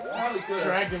him up. Probably could.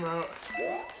 Dragged him out.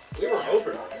 We were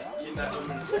over. Kidnapped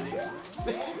him in his sleep.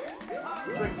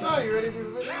 He's like, so, you ready to do the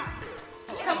video?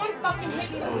 Someone fucking hit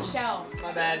me with a shell.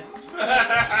 My bad.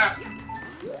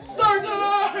 Star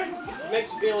time! It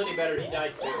makes you feel any better, he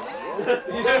died too.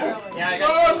 Yeah, I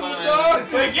got Stars in the dark!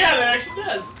 It's like, yeah, that actually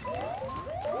does.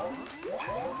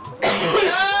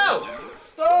 No!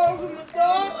 Stars in the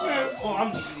darkness! Oh,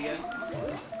 I'm GG again.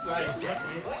 Nice. I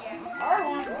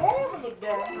was born in the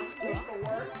darkness, Mr.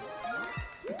 White.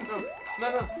 No.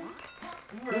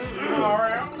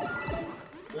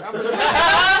 I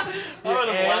would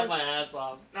have laughed my ass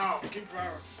off. No, keep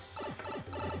firing.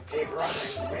 Keep running,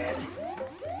 bitch.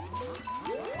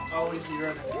 Always be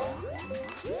running.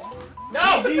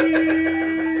 No!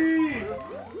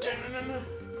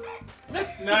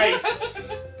 Nice.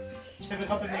 Kevin,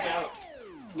 help him make out.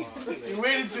 You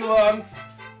waited too long.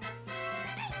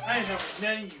 I ain't having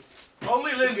none of you.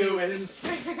 Only Lindsay wins.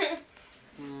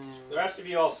 The rest of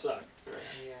you all suck.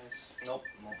 Yes. Nope.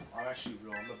 I'm actually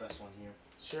real. I'm the best one here.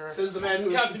 Sure. Says the man who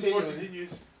is Captain Ford continuing.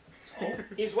 continues.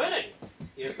 He's winning.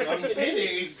 He has the most to do.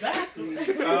 Exactly.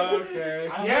 Okay.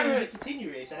 I'm Yeah. winning the continue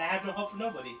race, and I have no help from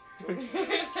nobody.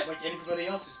 Like everybody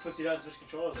else who's pussied out and switched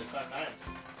controllers like 5 times.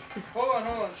 Hold on.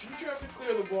 Shouldn't you have to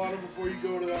clear the bottom before you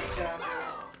go to that castle?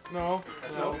 No.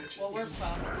 No. Well, we're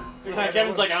fucked.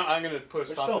 Kevin's like, I'm gonna put a We're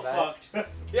stop still to that. fucked.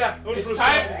 Yeah, I'm gonna It's put a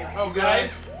time. stop to that. Oh,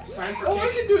 guys. It's time for Oh, I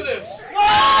can do this!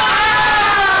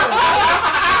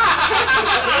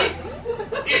 Nice!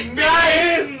 It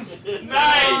Nice! Nice!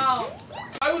 Wow.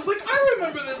 I was like, I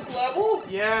remember this level!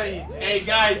 Yeah, you did. Hey,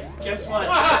 guys, guess what? No!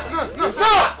 Nice!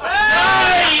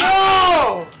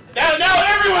 No! Now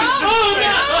everyone's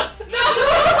No!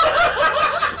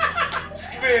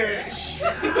 Squish!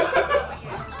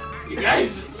 You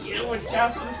guys, you know which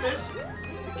castle this is?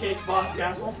 The Cake Boss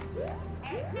Castle.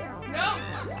 No!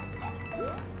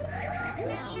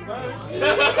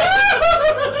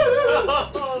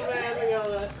 Oh man, look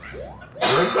at that.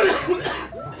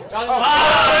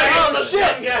 Oh,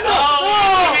 shit!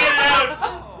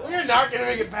 Oh, We're not gonna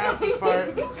make it past this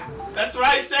part. that's what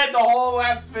I said the whole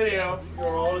last video.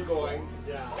 You're all going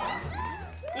down.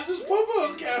 This is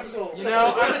Popo's castle! You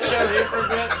know, I'm gonna chill here for a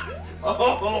bit.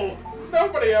 Oh,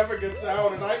 Nobody ever gets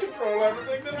out, and I control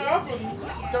everything that happens.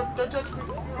 Don't touch me.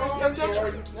 Oh, Don't touch me.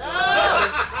 Lord.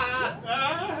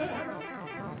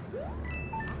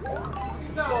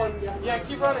 No one gets Yeah,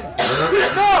 keep running. No! I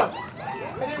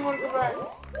didn't want to go back.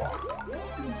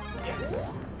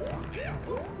 Yes.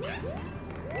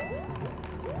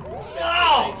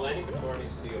 No! Landing control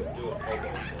needs to do a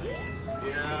pogo, please.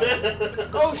 yeah.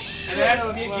 Oh shit. And it has to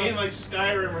that be a was game close. like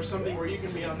Skyrim or something where you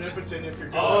can be omnipotent if you're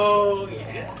good. Oh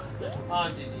yeah.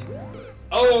 On GG.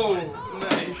 Oh,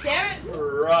 nice. Damn it!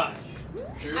 Rush.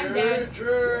 I'm dead.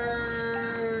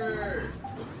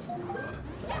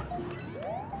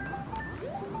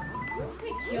 I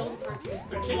killed the person who's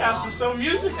The chaos is so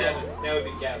musical. Kevin. That would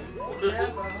be Kevin.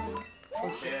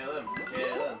 Kill him.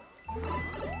 Kill him.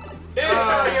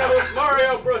 Hey,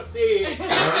 Mario, proceed!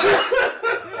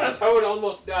 Toad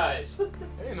almost dies.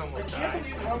 Ain't no more I can't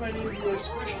believe how many of you are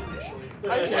squished initially.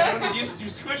 I can't. You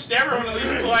squished everyone at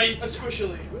least twice.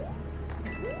 Squishily.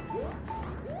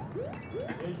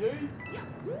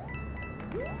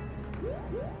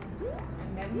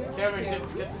 Kevin,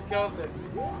 get the skeleton.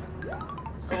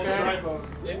 Cold dry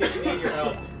bones. They need your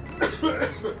help.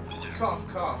 Cough,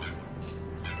 cough.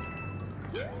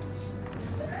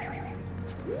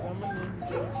 I'm a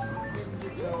ninja.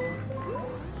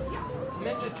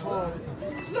 Ninja Toad.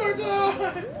 Start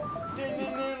time!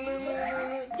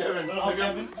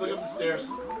 Kevin, flick up the stairs.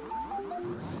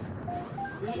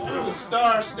 The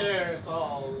star stairs.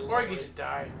 Oh, Or you can just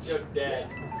die. You're dead.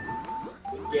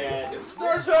 Again. It's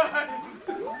start time!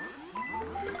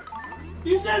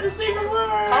 you said the secret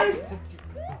word.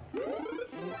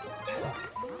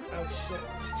 Oh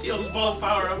shit. Steals both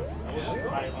power-ups.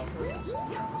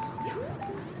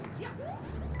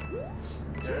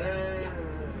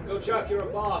 Go, Chuck, you're a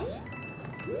boss.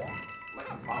 Like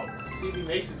a mouse. See if he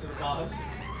makes it to the boss.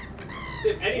 See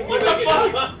if any of you What the make it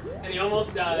fuck? up, and he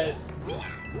almost dies. Dude,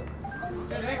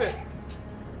 leave it.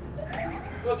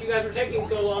 Look, you guys were taking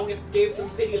so long, it gave them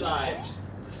pity lives.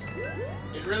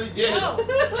 It really did. Oh.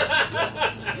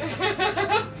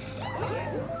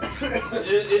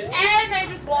 It- And I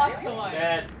just lost the one.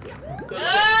 Man.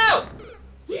 No!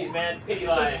 Jeez, man, pity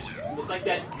lives. It's like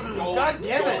that gold, God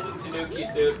damn it. golden Tanuki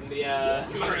suit in the,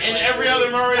 And every other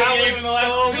Mario That game was in the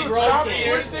last so two Stop broken.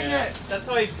 twisting it. That's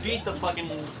how I beat the fucking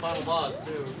final boss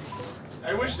too.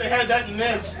 I wish they had that in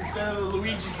this instead of the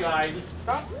Luigi guide.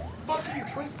 Stop fucking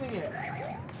twisting it.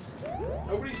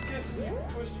 Nobody's twisting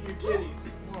your titties.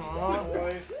 Aww.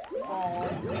 Boy.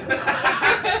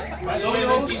 By the way,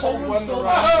 that's equal one to run.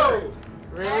 Whoa!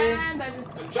 Really? And I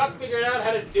just. And Chuck figured out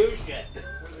how to do shit.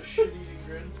 With a shit-eating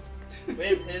grin.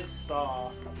 With his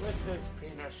saw. With his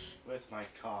penis. With my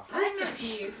cock. I have to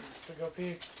pee. To go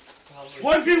pee.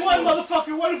 1v1,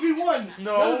 motherfucker, 1v1!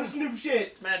 No. None of this noob shit!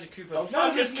 It's Magic Koopa. Don't None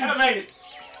of fuck this it's noob coming. shit!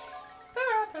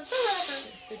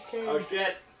 Oh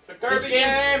shit. It's a This Kirby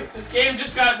game! This game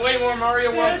just got way more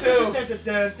Mario World 2.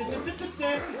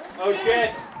 Oh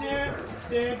shit.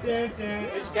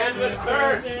 It's Canvas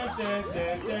Curse!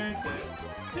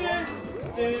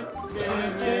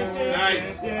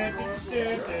 Nice.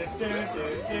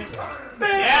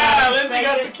 Yeah, Lindsay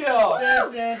got the kill.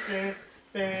 Yeah,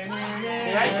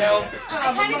 I helped.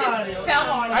 I kind of just fell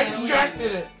on I you.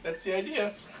 distracted it. That's the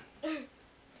idea.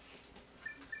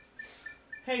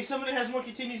 Hey, somebody has more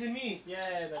continues than me.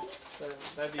 Yeah,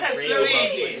 that'd be That's great. so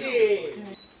easy.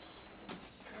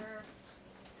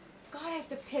 God, I have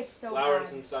to piss so Flowers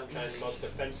bad. and sunshine, the most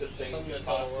offensive thing you Something could that's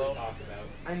all possibly well. talk about.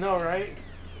 I know, right?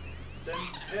 Then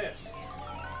piss.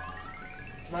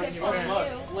 Not Piss you, on man. fun.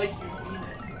 you. Like you mean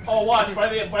it. Oh, watch! By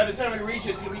the time we reach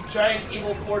it, it's gonna be giant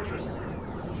evil fortress.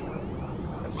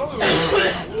 That's what we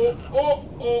were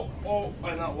Oh,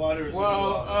 I not water.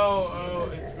 Whoa,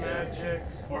 oh, it's magic.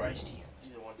 Or iced tea.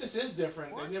 Either one. This is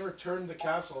different. They never turned the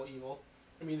castle evil.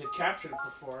 I mean, they've captured it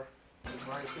before. In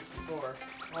Mario 64.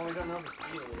 Well, we don't know if it's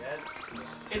evil yet.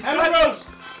 It's Emma not. Rose!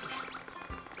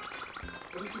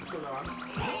 What did you put on?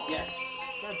 Yes.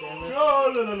 God damn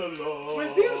it. It's my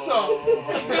theme song.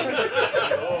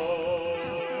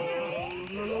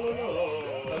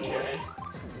 Okay.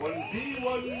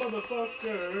 1v1,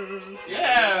 motherfucker.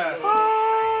 Yeah.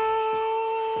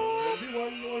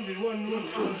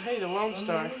 1v1. Hey, the Lone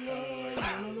Star.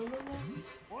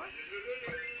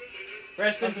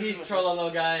 Rest in peace,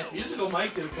 Trollolo guy. Musical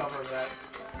Mike did a cover of that.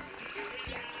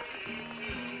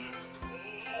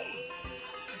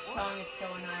 This song is so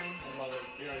annoying. I love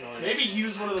it. You're annoying. Maybe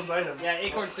use one of those items. Yeah,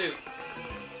 acorn soup.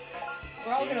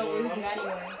 We're all gonna lose it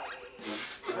anyway.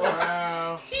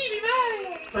 Wow.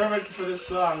 Perfect for this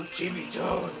song. Chibi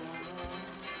Toad.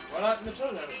 Why not in the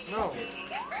Toad House? No.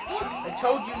 I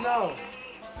told you no.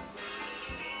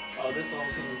 Oh, this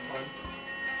level's gonna be fun.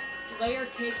 Layer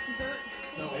cake dessert.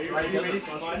 No, Are you right, ready doesn't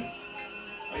for fun. fun?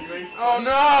 Are you ready for Oh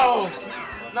no!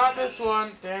 Not this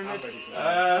one. Damn I'm it. ready for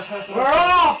that. We're Uh,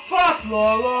 all fucked!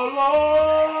 La la la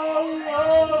la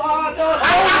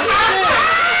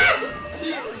Oh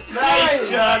Jesus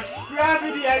Christ, Chuck.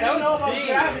 Gravity, I That didn't was know about big.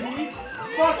 gravity.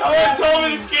 Fuck No one told me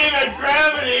this game had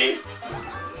gravity.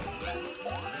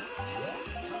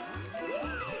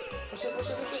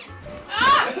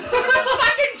 Ah!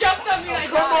 Fucking jumped on me and I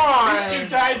Come died. At least you on!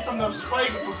 died from the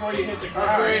spike before you hit the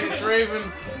Oh great, ground. it's Raven.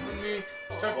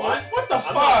 Chuck, What? What the I'm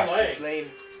not fuck? playing. It's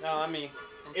lame. No, I mean.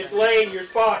 It's Lane, you're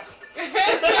fucked.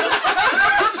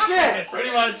 Shit!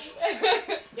 Pretty much.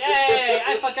 Yay!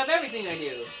 I fucked up everything. everything I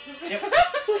do.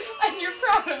 And you're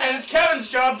proud of And it. it's Kevin's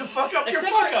job to fuck up your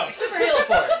Except fuck-ups. for Halo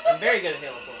 4. I'm very good at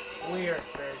Halo 4. We are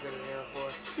very good at Halo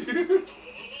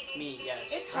 4. Me, yes.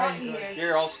 It's hot in here.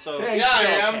 You're also... Thanks, Yeah, I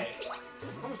am. okay.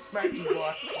 I'm gonna smack you,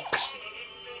 boy.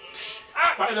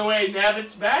 By the way,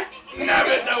 Nabbit's back.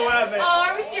 Nabbit the Wabbit. Oh,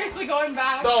 are we seriously going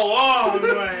back? The long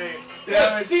way. The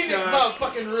Damn it, scenic Chuck.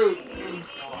 motherfucking route.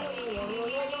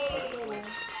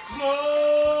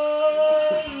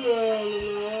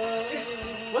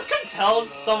 What compelled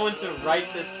someone to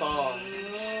write this song?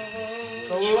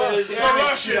 He was... The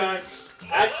Russians.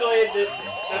 Actually,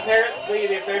 apparently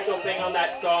the official thing on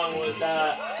that song was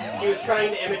he was trying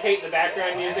to imitate the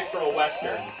background music from a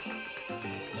western.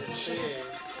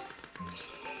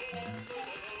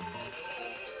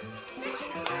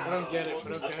 I don't get it,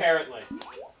 but okay. Apparently.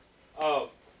 Oh,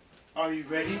 Are you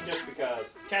ready? just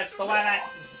because. Catch the wabbit.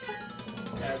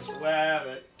 Catch the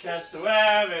Wabbit. Catch the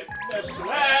Wabbit. Catch the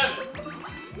Wabbit.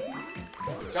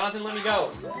 Jonathan, let me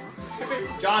go.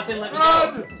 Jonathan, let me go.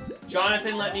 Run!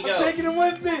 Jonathan, let me go. I'm taking him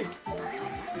with me!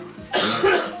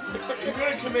 You're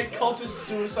gonna commit cultist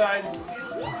suicide.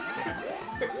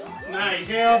 Nice.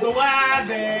 Kill the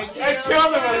wabbit! I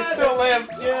killed him, but it still lived.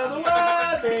 Kill the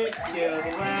wabbit! Kill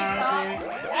the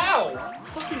wabbit! Ow!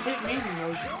 Fucking hit me,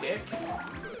 you dick.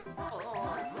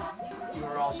 You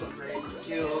are also great.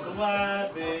 Kill the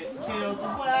wabbit! Kill the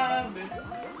wabbit!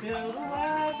 Kill the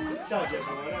wabbit! Dodge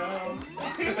everyone else!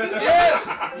 Yes!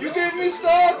 You gave me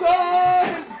star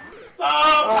time!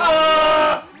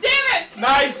 Stop! Damn it!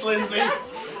 Nice, Lindsay. I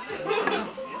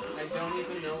don't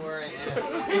even know where I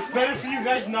am. It's better for you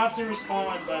guys not to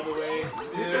respond, by the way.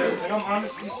 Like, I'm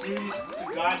honestly serious to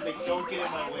God, like, don't get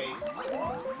in my way.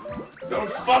 Don't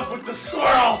fuck with the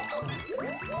squirrel.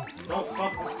 Don't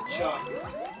fuck with the Chuck.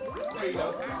 There you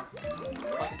go.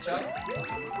 Fucking Chuck.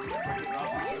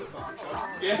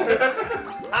 Yeah.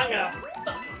 I'm gonna...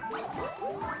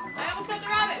 I almost got the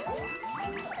rabbit.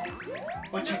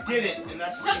 But you didn't, and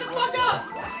that's Shut the fuck up!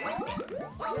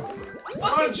 Come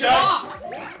on, Fucking Chuck. box.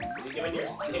 Did he give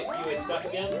you his stuff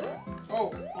again?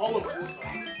 Oh, all of it this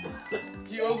time.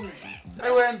 He owes me. I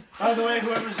win. By the way,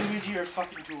 whoever's Luigi, you're a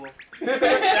fucking tool.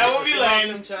 That would be lame.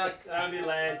 Welcome, Chuck. That would be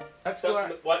lame. That's So, why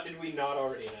what did we not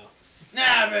already know?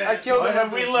 Nah, man. I killed What him.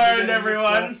 have we learned,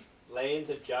 everyone? Lanes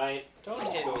of giant. Don't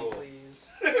hit me, Cool. please.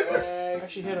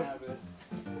 Actually hit him.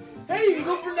 Hey, you can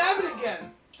go for Nabbit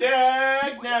again.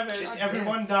 Dag nabbit. Just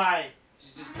everyone die.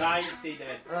 Just die and stay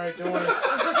dead. Alright, don't worry.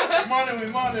 Mano,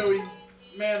 mano.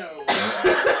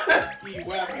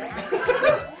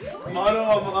 Wabbit. Mono,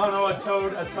 a mono, a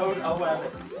toad, a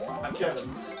wabbit. I'm Kevin.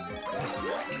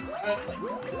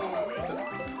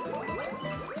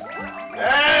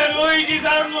 And Luigi's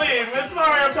on lead with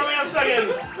Mario coming up second.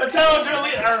 The Toads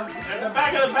are at the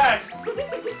back of the pack.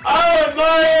 Oh, and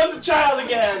Mario's a child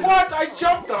again. What? I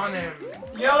jumped on him.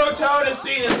 Yellow Toad has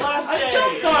seen his last I day.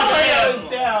 jumped on Mario him. is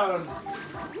down.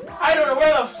 I don't know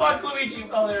where the fuck Luigi.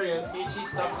 Oh, there he is. Ichi,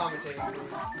 stop commentating,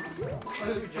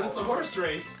 please. It's a horse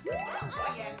race.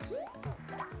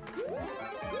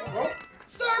 Oh,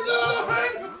 start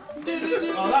time!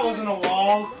 Oh, that wasn't a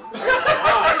wall.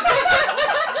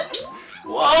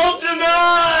 Wall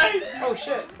denied. Oh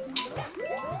shit.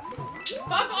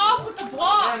 Fuck off with the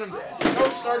block! Random.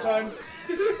 Nope, start time.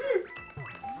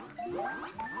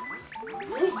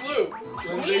 Who's blue?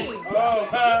 Lindsay. Me. Oh,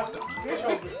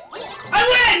 I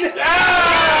win!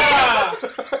 Ah!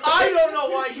 I don't know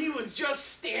why he was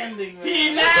just standing there.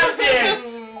 He nabbed it.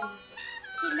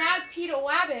 He nabbed Peter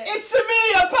Wabbit. It's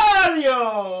me, a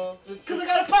patio! Because I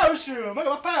got a power shroom. I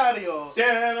got a patio.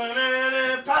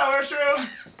 Da-na-na-na, Power shroom.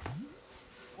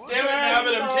 Damn it,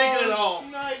 Nabbit, I'm taking it all.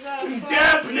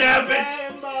 Dap nabbit.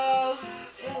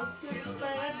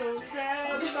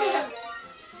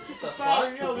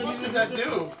 What does that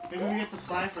do? Maybe we get to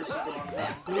fly for a super long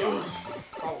time.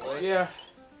 Probably. Yeah.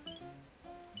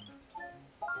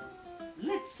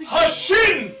 Let's see.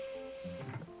 Hashin!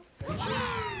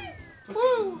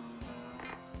 Woo!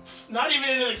 Not even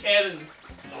into the cannon.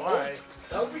 Why?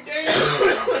 That would be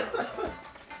dangerous.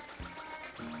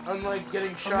 Unlike getting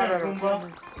Come shot here, at a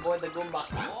Goomba. Boy, the Goomba.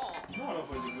 I don't know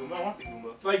if I the Goomba. I want the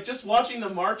Goomba. Like, just watching the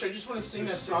march, I just want to sing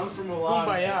that song from Mulan.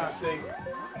 Kumbaya. Sing.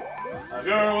 A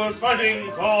girl was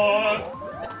fighting for...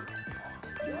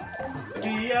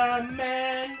 Be a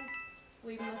man.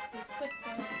 We must be swift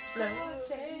and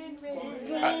fast and ready.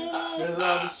 With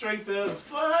all the strength of a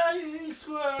flying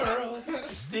squirrel.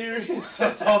 Mysterious.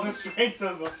 With all the strength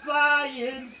of a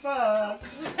flying fuck.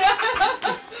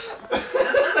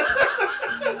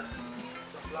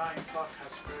 Flying fuck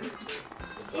has spread its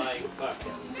wings. The flying fuck.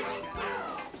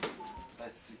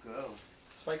 Let's go.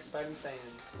 Spike Spidey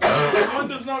Sands. One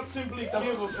does not simply give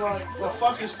a flying The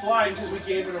fuck is flying because we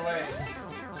gave it away.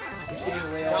 We gave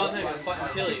away all I'll the take a flying.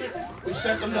 fucking kill you. We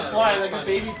sent them to fly like a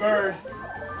baby bird.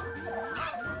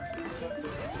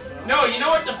 No, you know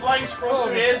what the flying scroll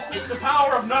suit is? It's the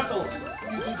power of Knuckles.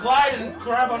 You can glide and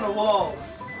grab on the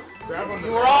walls. grab on the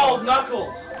You were all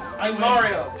Knuckles. I'm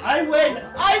Mario. I win!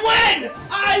 I win!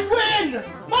 I win!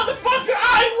 Motherfucker,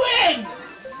 I win!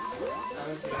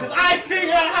 Because I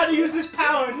figured out how to use this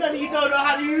power. None of you don't know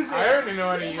how to use it. I already know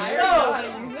how to use I it, already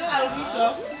know how to use it. I don't think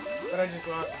so. but I just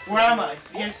lost it. Where am I?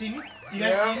 You guys see me? Do you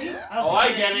guys Yeah. see me? Oh,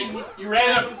 I get it. You ran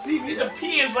You up. don't see me. The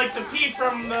P is like the P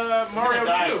from the Mario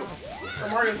 2.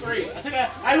 From Mario 3. I think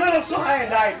I ran up so high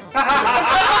and died.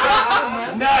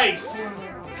 Nice!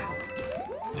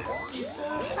 He's so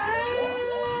high.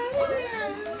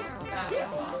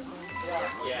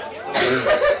 Yeah.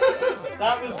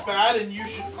 That was bad, and you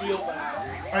should feel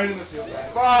bad. I didn't feel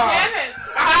bad. Damn it!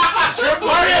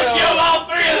 Mario killed all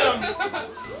 3 of them!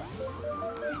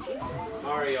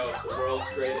 Mario, the world's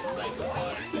greatest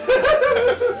psychopath.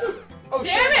 Oh, Damn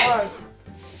shit, it! five.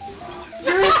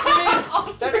 Seriously?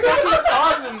 That fucking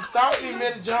pausing stopped me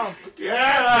mid-jump. Now I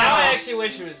Yeah! actually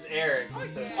wish it was Eric.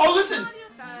 instead of- Oh, listen!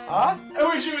 Huh? I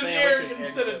wish it was Say I wish Eric it was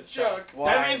instead Eric of Chuck.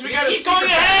 That means we got a Keep secret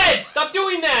going ahead! Stop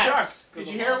doing that! Chuck, did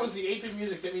you hear it was the 8-bit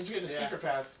music? That means we got a Yeah. secret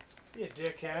path. You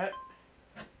dickhead.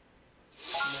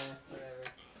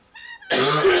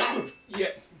 Yeah.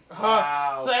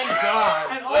 Oh, thank God.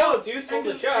 And Well, it's useful and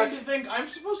to to Chuck. think I'm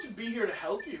supposed to be here to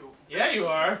help you. Yeah, you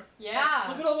are. Yeah.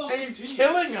 Look at all those And you're continues.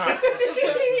 killing us.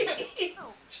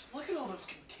 Just look at all those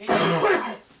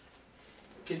continues.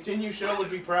 Continue show would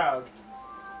be proud.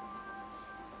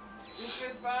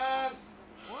 Secret pass.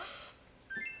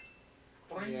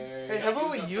 Hey, how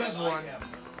about we use one?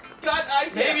 Got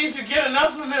item. Maybe if you get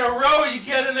enough of them in a row, you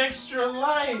get an extra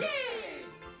life.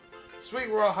 Sweet,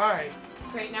 we're all high.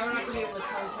 Great, now we're not gonna be able to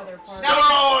tell each other apart.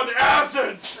 Stone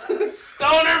acid!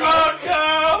 Stoner mode,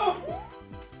 go!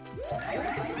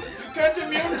 You can't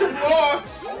immune to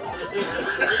blocks.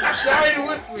 Dying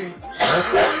with me.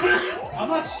 I'm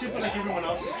not stupid like everyone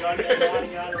else is, Johnny.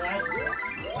 Yada.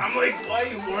 I'm like, why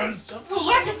you worms jump? Oh,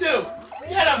 Lakitu!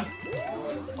 Get him!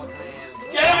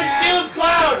 Get him and steal his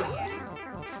cloud!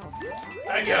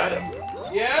 I got him.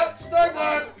 Yep, start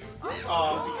time.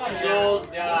 Oh, Joel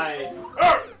died.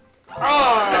 Oh.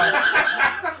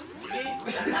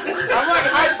 I'm like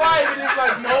high five and he's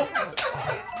like, nope.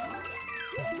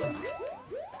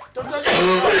 Don't touch me.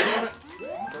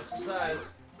 What's the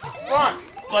size? Fuck.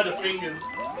 Butterfingers.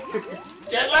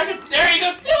 Get Lakitu. There you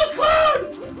go, steal his cloud!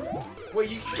 Wait,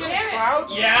 you can Damn get a it. cloud?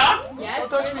 Yeah? Yes.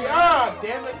 Don't touch me. Ah,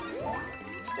 damn it.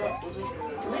 Stop, don't touch me.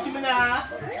 Nicki Minaj.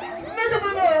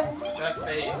 That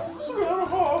face.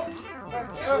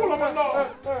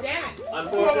 Damn it.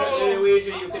 Unfortunately,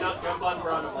 Luigi, you cannot jump on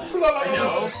Piranha Plant. I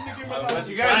know. Unless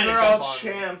You you're guys trying to are all jump on.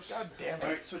 champs. God damn it.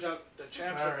 Alright, switch out. The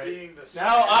champs Alright. are being the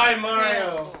Now I'm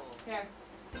Mario. Here.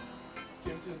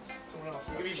 Give it to someone else.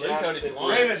 Give me Blue Toad if you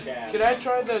want. Raven. Can I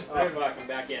try the... Oh fuck, I'm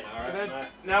back in. Alright. Can I-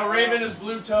 Now Raven is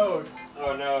Blue Toad.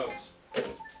 Oh no.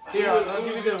 Here, I'll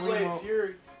give you the Wait, remote. if you're...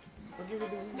 I'll give you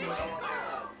the remote.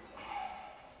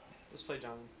 Let's play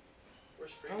John.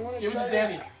 Where's I want to Give it try to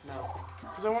Danny. No.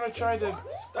 Because I want to try the...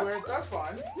 That's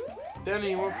fine.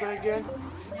 Danny, you want to play again?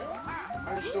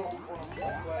 I just don't want to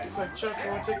play. It's like, Chuck,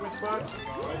 you want to take my spot?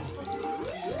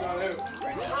 He just got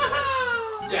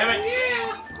out. Damn it.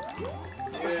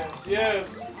 Yes,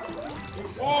 yes. You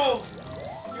fools!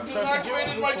 You just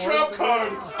activated my trap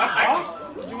card!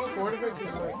 Did you move forward a bit?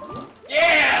 Because, like...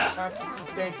 Yeah!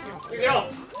 Thank you. You get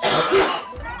off!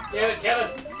 Damn it,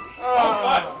 Kevin! Oh,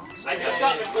 fuck. I just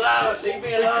got the cloud. Leave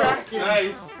me alone. Cracking.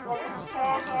 Nice. Fucking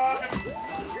star time!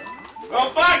 Oh,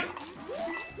 fuck!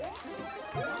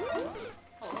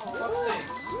 Fuck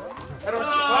sakes. I don't...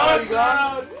 Oh, Oh, you got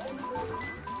cloud!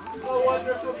 Oh,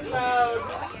 wonderful cloud!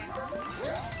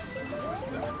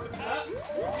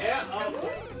 Yeah,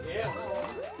 oh, yeah.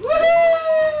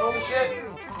 Holy shit.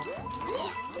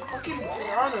 Fucking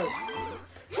piranhas.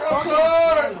 Trap Fucking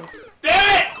card! piranhas.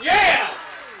 Damn it! Yeah!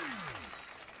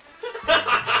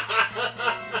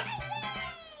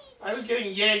 I was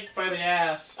getting yanked by the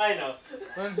ass. I know.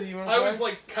 Lindsay, you want to I play? was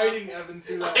like kiting Evan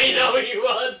through that. I know he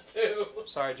was too.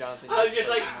 Sorry, Jonathan. I was just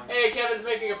like, hey, Kevin's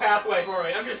making a pathway for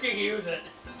me. I'm just gonna use it.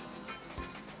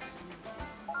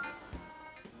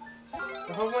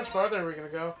 How much farther are we going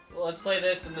to go? Well, let's play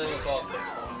this and then we'll call it next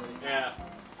one. Yeah.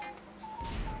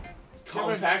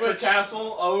 Compactor Switch.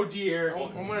 Castle? Oh dear. Oh,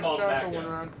 I'm it's going to called try back for one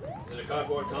down. round. Is it a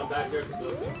cardboard compactor? Because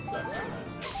those things suck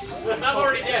sometimes. I'm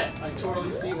already dead. I totally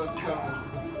see what's coming.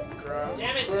 Grass.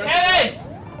 Damn it,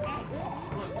 Kevin! I'm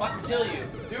gonna fucking kill you.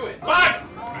 Do it. Fuck!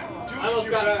 I almost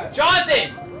You're got. bad.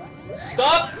 Jonathan!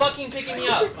 Stop fucking picking me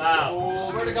up! Wow.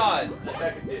 Swear to God. I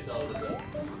second this all this up.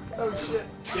 Oh shit.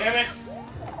 Damn it.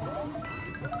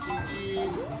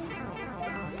 GG.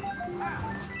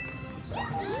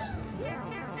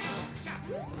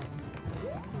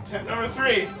 Attempt number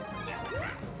 3.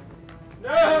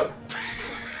 No!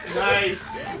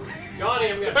 Nice.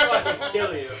 Johnny, I'm gonna fucking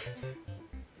kill you.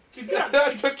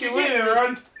 I took you with me.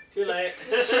 Run. Too late.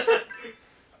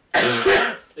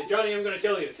 Say, Johnny, I'm gonna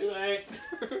kill you. Too late.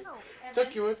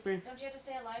 Took you with me. Don't you have to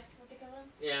stay alive to kill him?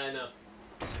 Yeah, I know.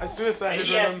 I And suicided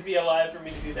he has to him. be alive for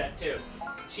me to do that too.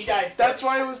 She died. That's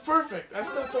why it was perfect. I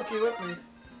still took you with me.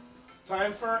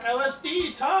 Time for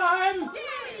LSD time.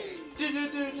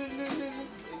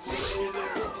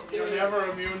 You're never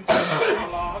immune to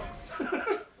locks.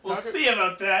 We'll see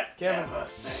about that. Kevin. Never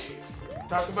safe.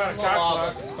 Talk This about a is the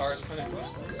lava. cock The stars kind of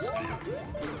useless.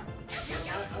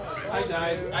 I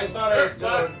died. I thought I was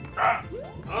dead.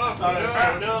 Oh, Thought I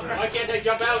was no, why can't I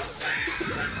jump out?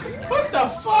 What the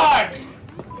fuck?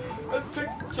 That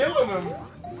took killing him.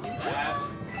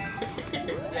 Ass.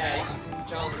 Yeah,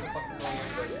 Jonathan fucking throwing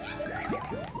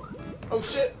Oh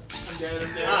shit. I'm dead.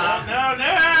 I'm dead.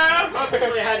 Uh-huh. No.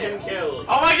 Purposely had him killed.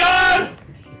 Oh my god!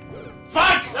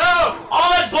 Fuck! No!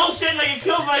 All that bullshit like get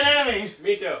killed by an enemy.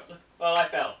 Me too. Well, I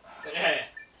fell. But hey.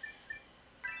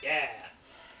 Yeah.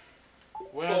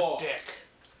 Well, 4. dick.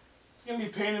 It's gonna be a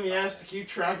pain in the ass to keep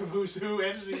track of who's who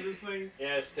editing this thing.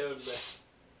 Yes, totally.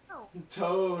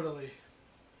 Totally.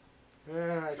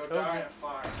 Yeah, I Go told die you. in a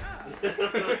fire.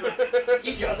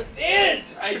 He just did!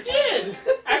 I did!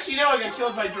 Actually, no, I got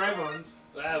killed by dry bones.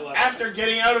 Well, what? After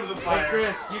getting out of the Hey fire.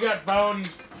 Chris, you got boned.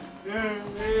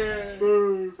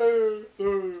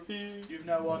 You've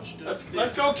now watched it.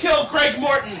 Let's go kill Greg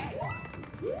Morton!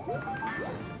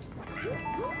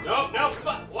 Nope, nope,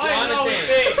 fuck. Why Jonathan, always me?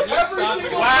 can you Every stop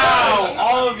single Wow, time.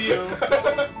 all of you.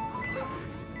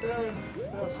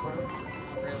 That was fun.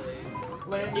 Really?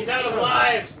 Land He's out of shut.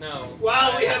 lives. No.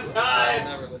 While we have I'll time.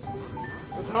 never listen to you.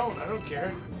 So I don't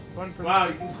care. It's fun for Wow,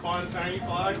 you can spawn tiny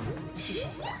blocks. me.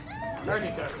 Tiny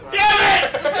cut. Damn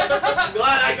it! I'm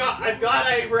glad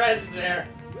I rezzed there.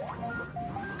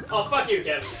 Oh, fuck you,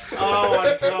 Kevin. Oh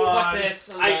my god. Fuck this.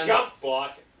 I'm I done. jump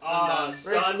block. Oh, done.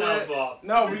 son Rage of a...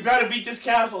 No, we gotta beat this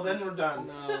castle, then we're done.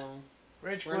 No.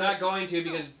 Rage We're quit. not going to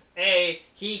because A,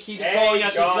 he keeps Hey, throwing us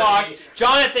with Johnny. blocks.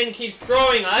 Jonathan keeps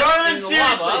throwing us Jonathan, in the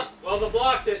seriously. lava. Well, the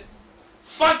blocks it...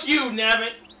 Fuck you,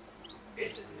 Nabbit.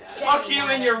 It's a Fuck you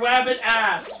and your wabbit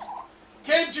ass.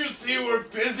 Can't you see we're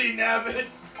busy, Nabbit?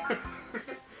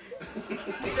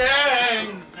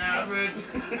 Dang, Nabbit.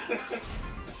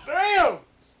 Damn!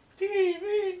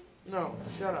 TV. No,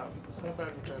 shut up. Stop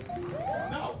advertising.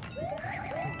 No.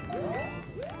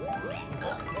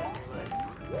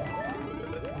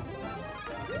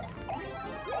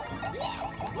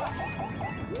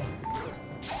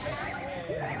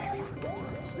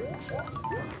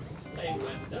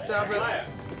 Stop it. Fire.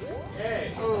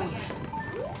 Yay. Oh,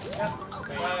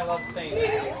 That's why I love saying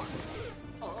that.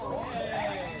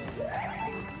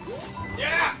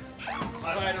 Yeah! That's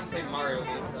why I don't play Mario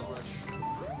games that much.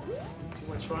 too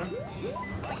much fun.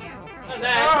 And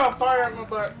that. Ah, fire at my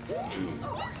butt.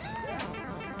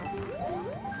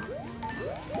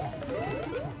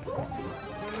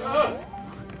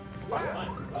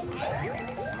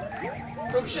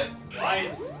 Oh shit!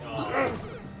 Why? No.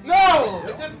 No!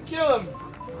 It didn't kill him!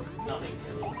 Nothing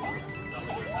kills them. Nothing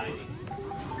are tiny.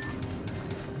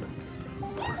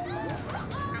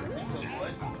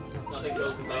 Nothing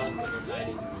kills the bones when you're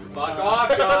tiny. Fuck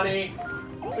off, Johnny!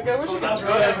 It's like I wish I could That's throw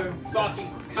right. him. Fucking.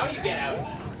 How do you get out of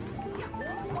that?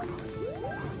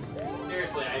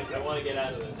 Seriously, I want to get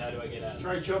out of this. How do I get out of it?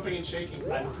 Try jumping and shaking.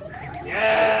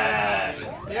 Yeah!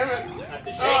 Damn it! I have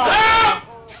to shake Ah!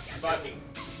 Fucking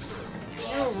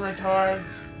You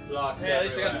retards. blocks. Hey, at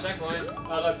least I got the everywhere. checkpoint.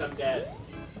 Oh, look, I'm dead.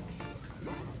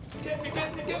 Get me,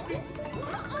 get me, get me!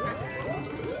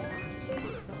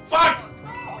 Fuck!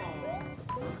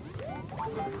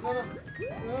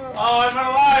 Oh, I'm out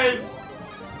of lives!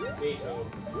 Me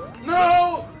too.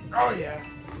 No! Oh yeah.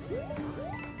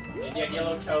 And yet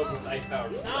Yellow Toad with ice power.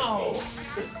 looks No.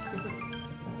 like me.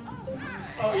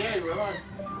 Oh yeah, we're alive.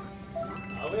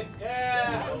 Oh, wait.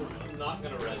 Yeah! Oh, I'm not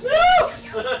gonna res.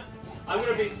 I'm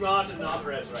gonna be smart and not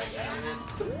res right now.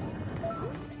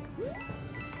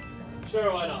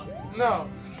 Sure, why not? No.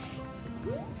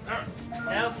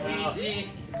 Help, Luigi.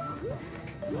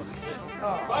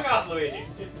 Oh, Fuck off, Luigi.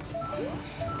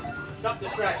 Stop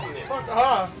distracting me. fuck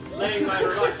off. Laying my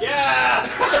remote. Yeah!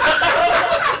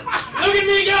 Look at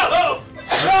me go!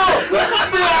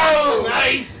 No!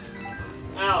 Nice!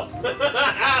 Ow.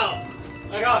 Ow!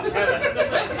 I got Kevin.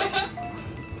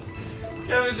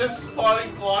 Kevin just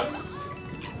spawning blocks.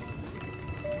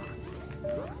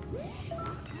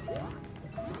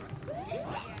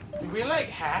 Did we like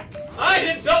hack? I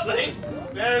did something!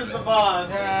 There's the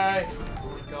boss. Yay.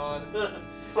 Oh my god.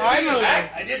 Finally.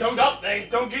 I did something!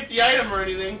 Don't get the item or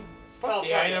anything. Oh, The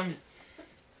fuck item. it.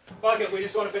 Fuck it, we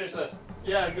just want to finish this.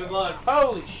 Yeah, good luck.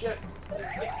 Holy shit.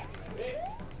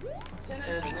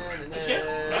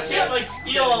 I can't like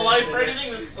steal a life or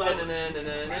anything. This sucks.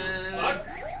 Fuck.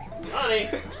 Dani!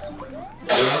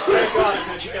 Thank God I'm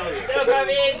gonna kill you. So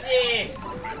bitchy!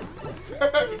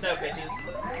 Peace out,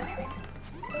 bitches.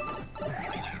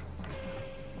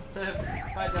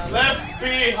 Bye, Dani. Left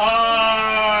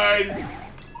behind.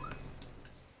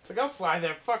 It's like, I'll fly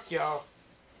there. Fuck y'all.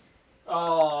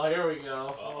 Oh, here we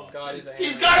go. Oh god, he's a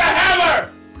He's got a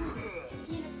hammer.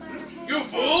 You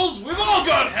fools! We've all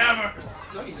got hammers!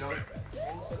 No, you don't.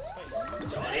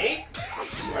 Johnny?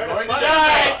 Where Going the to fuck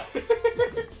die.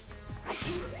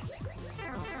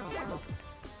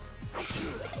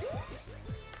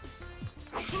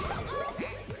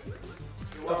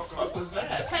 The fuck was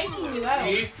that? Psyching you out.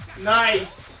 E?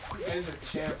 Nice. You guys are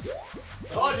champs.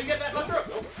 Oh, did you get that mushroom?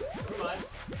 Nope. Never mind.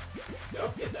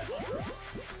 Don't get that mushroom.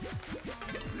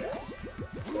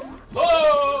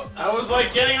 Oh! I was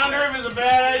like, getting under him is a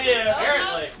bad idea.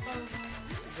 Apparently.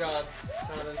 Good job.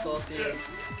 Not insult you.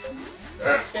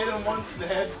 Just hit him once in the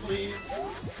head, please.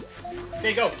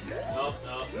 Okay, go. No,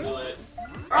 too late.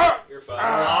 Ah! You're fine.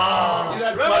 You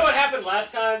got Remember what happened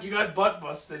last time? You got butt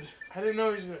busted. I didn't know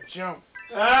he was gonna jump.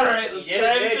 Alright, let's You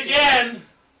try did it, this did you? again.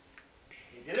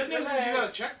 You Good news is you got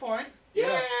a checkpoint.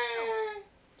 Yeah.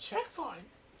 Checkpoint.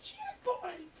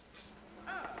 Checkpoint.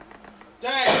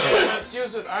 Dang! Let's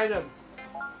use an item.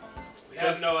 We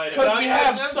have no idea. Because we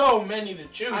have so many to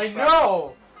choose I from.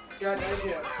 know. Got an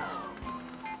idea.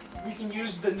 We can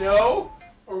use the no,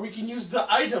 or we can use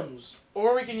the items.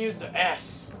 Or we can use the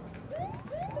S.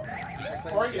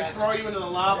 Or I can throw you into the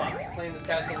lava. Playing this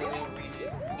castle with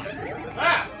Luigi.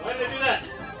 Ah! Why did I do that?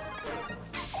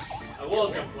 I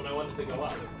wall jumped when I wanted to go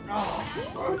up.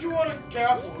 Why would you want a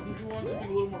castle? Wouldn't you want something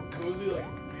a little more cozy, like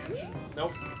a mansion?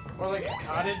 Nope. Or like a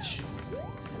cottage.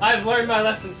 I've learned my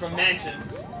lesson from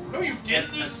mansions. No, you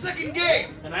didn't. There's a second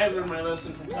game. And I learned my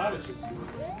lesson from cottages.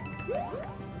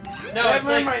 No, I it's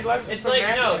learned like my lesson it's from like no.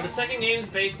 mansions. The second game's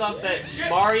based off that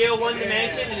Mario won the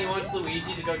mansion and he wants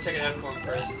Luigi to go check it out for him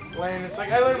first. Lane, it's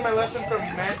like I learned my lesson from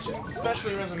mansions,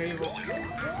 especially Resident Evil.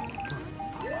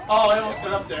 Oh, I almost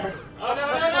got up there. Oh no!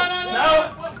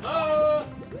 No! Oh!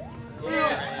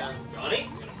 Yeah. Johnny,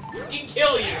 I'm gonna fucking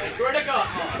kill you! I swear to God!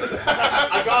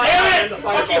 I got out Damn and it! the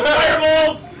Fucking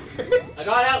fireball. fireballs! I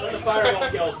got out and the fireball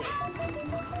killed me.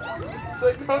 It's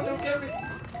like, no, don't get me.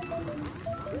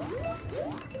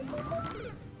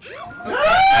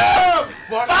 No!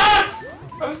 Fuck! Fuck! I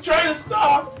was trying to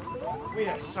stop. We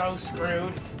are so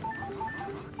screwed.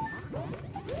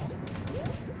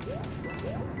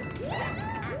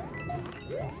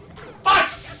 Fuck!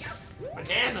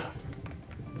 Banana.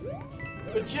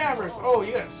 Pajamas. Oh,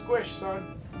 you got squished,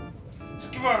 son.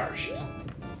 Squashed.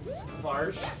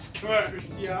 Sparsh. Squashed,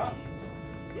 yeah.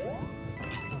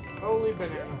 Holy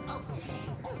banana.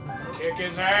 Kick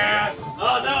his ass.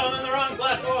 Oh no, I'm in the wrong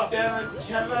platform! Damn it,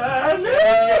 Kevin!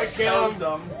 gotta kill That was him.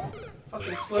 dumb.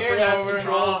 Fucking slippery Game ass over.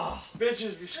 controls.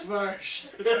 Bitches be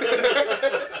squashed. God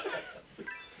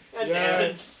damn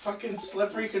it. Fucking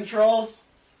slippery controls.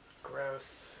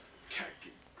 Gross.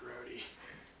 Grody.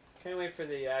 Can't wait for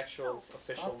the actual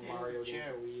official Stop Mario the game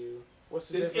chair. for Wii U. What's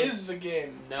the This difference? is the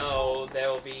game. No, there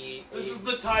will be This a is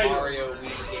the title. Mario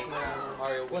Wii game.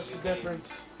 Mario Wii What's U the game.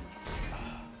 difference?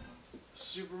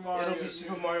 Super Mario. It'll be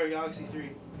Super Mario Galaxy 3.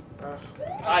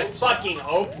 I fucking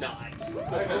hope not.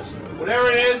 I hope so. Whatever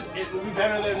it is, it will be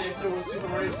better than if there was Super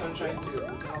Mario Sunshine 2. We can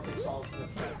all take solace in the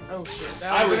fact. Oh shit.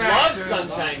 That I was would an love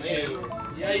accident. Sunshine too.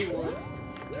 Yeah, you would.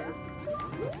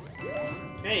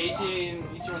 Hey, Ichi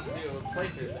wants to do a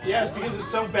playthrough of that. Yes, because it's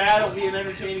so bad, it'll be an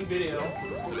entertaining video.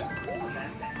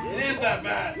 It is that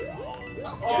bad.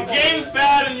 The game's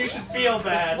bad and you should feel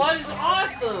bad. Flood is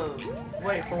awesome!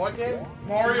 Wait, for what game?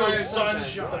 Mario Mario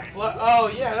Sunshine. Oh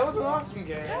yeah, that was an awesome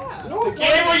game. Yeah. No, The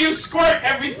game where you squirt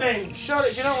everything! Shut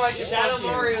it. You don't like it. Shadow fuck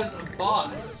you. Mario's a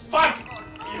boss. Fuck!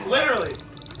 Literally.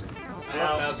 I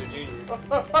love Bowser Jr.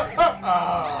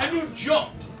 Ah. And you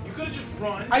jumped. You could have just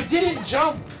run. I didn't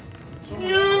jump. So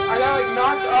I got like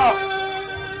knocked up.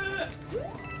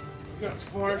 You got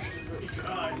squashed. You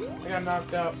got. I got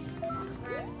knocked up.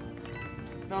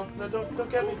 No, no, don't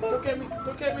get me. Don't get me.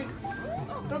 Don't get me.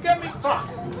 Don't get me. Fuck.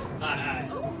 Go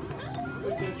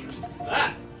Tetris.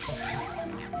 Ah!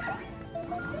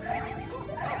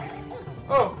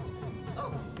 Oh.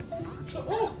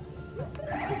 Oh.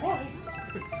 Why?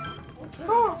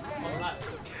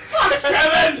 Fuck,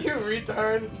 Kevin! You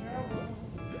retard.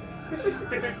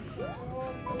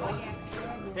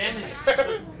 Damn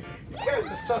it. You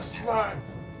guys are so smart.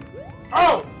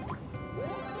 Oh!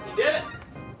 He did it!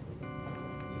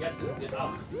 He gets his did.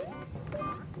 Oh.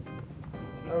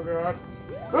 Oh god.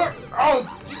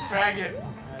 Oh, you faggot.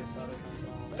 I saw it.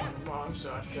 Mom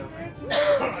shot coming.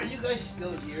 Are you guys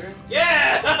still here?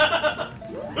 Yeah!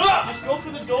 Just go for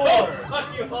the door. Oh,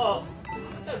 fuck you all!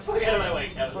 Get the fuck out of my way,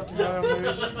 Kevin. Fuck you out of my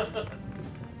vision.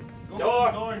 Go Door.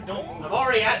 for the door and don't move. I'm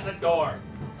already at the door.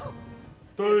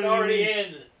 It's already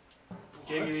in.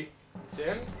 Giggity. It's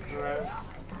in? Gross.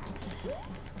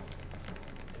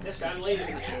 This time, ladies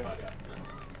and gentlemen.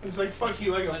 It's like, fuck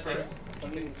you, I go Let's first.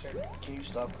 Can you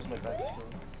stop? Because my back is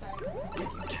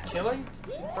killing. Killing?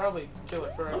 Should probably kill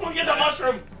it first. Someone get the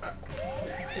mushroom!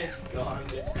 It's gone.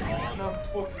 It's gone. No,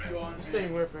 Fucking gone.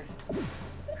 staying with me.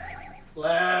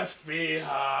 Left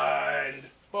behind.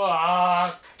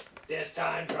 Fuck. This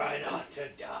time, try not to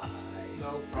die.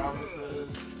 No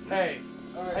promises. Hey,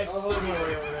 Alright, I I'll flew help my you.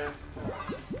 way over there.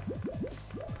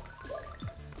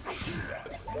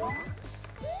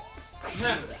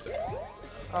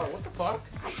 Oh, what the fuck?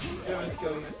 Kevin's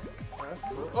killing it. That's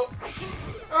cool. Oh!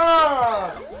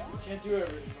 Ah! Can't do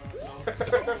everything by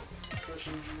myself.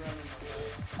 Especially when you run in my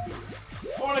way.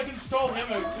 Oh, and I can stall him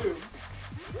out too.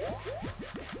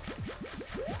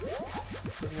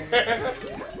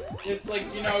 It's like,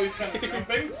 you know, he's kind of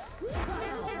jumping.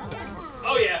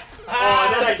 Oh yeah. Oh,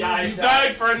 and then I died. You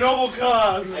died for a noble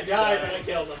cause. I died and I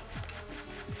killed him.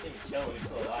 Didn't kill him. He's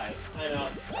still alive. I know.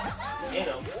 Hit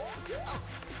him.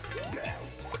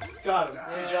 Got him.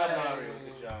 Good job, Mario.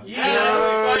 Good job.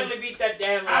 Yeah, we finally beat that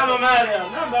damn I'm a level. Mario,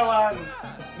 number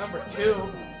 1. Number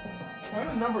 2.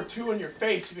 I'm number 2 in your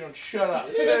face if you don't shut up.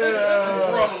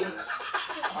 Gross.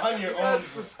 On your own.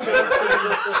 That's disgusting.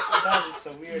 That is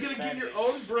so weird. You're gonna give your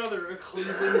own brother a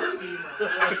Cleveland steamer.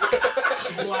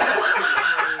 Classic.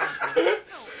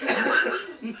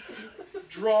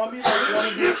 Draw me like one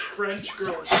of your French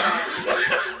girls.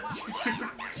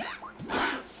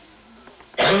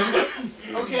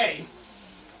 Okay.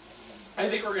 I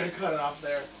think we're gonna cut it off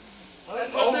there.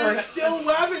 That's But over. there's still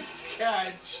rabbits to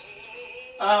catch.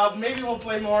 Maybe we'll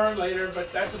play more later,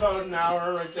 but that's about an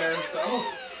hour right there, so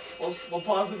we'll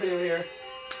pause the video here.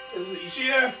 This is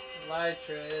Ichida.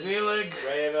 Litrid. Zelig.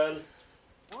 Raven.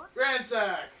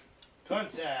 Ransack.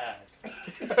 Contact.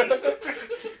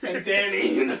 And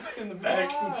Dani in the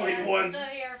back who played Still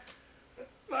once. here.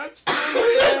 I'm still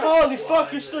here. Holy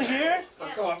fuck, you're still here?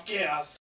 Fuck off, chaos.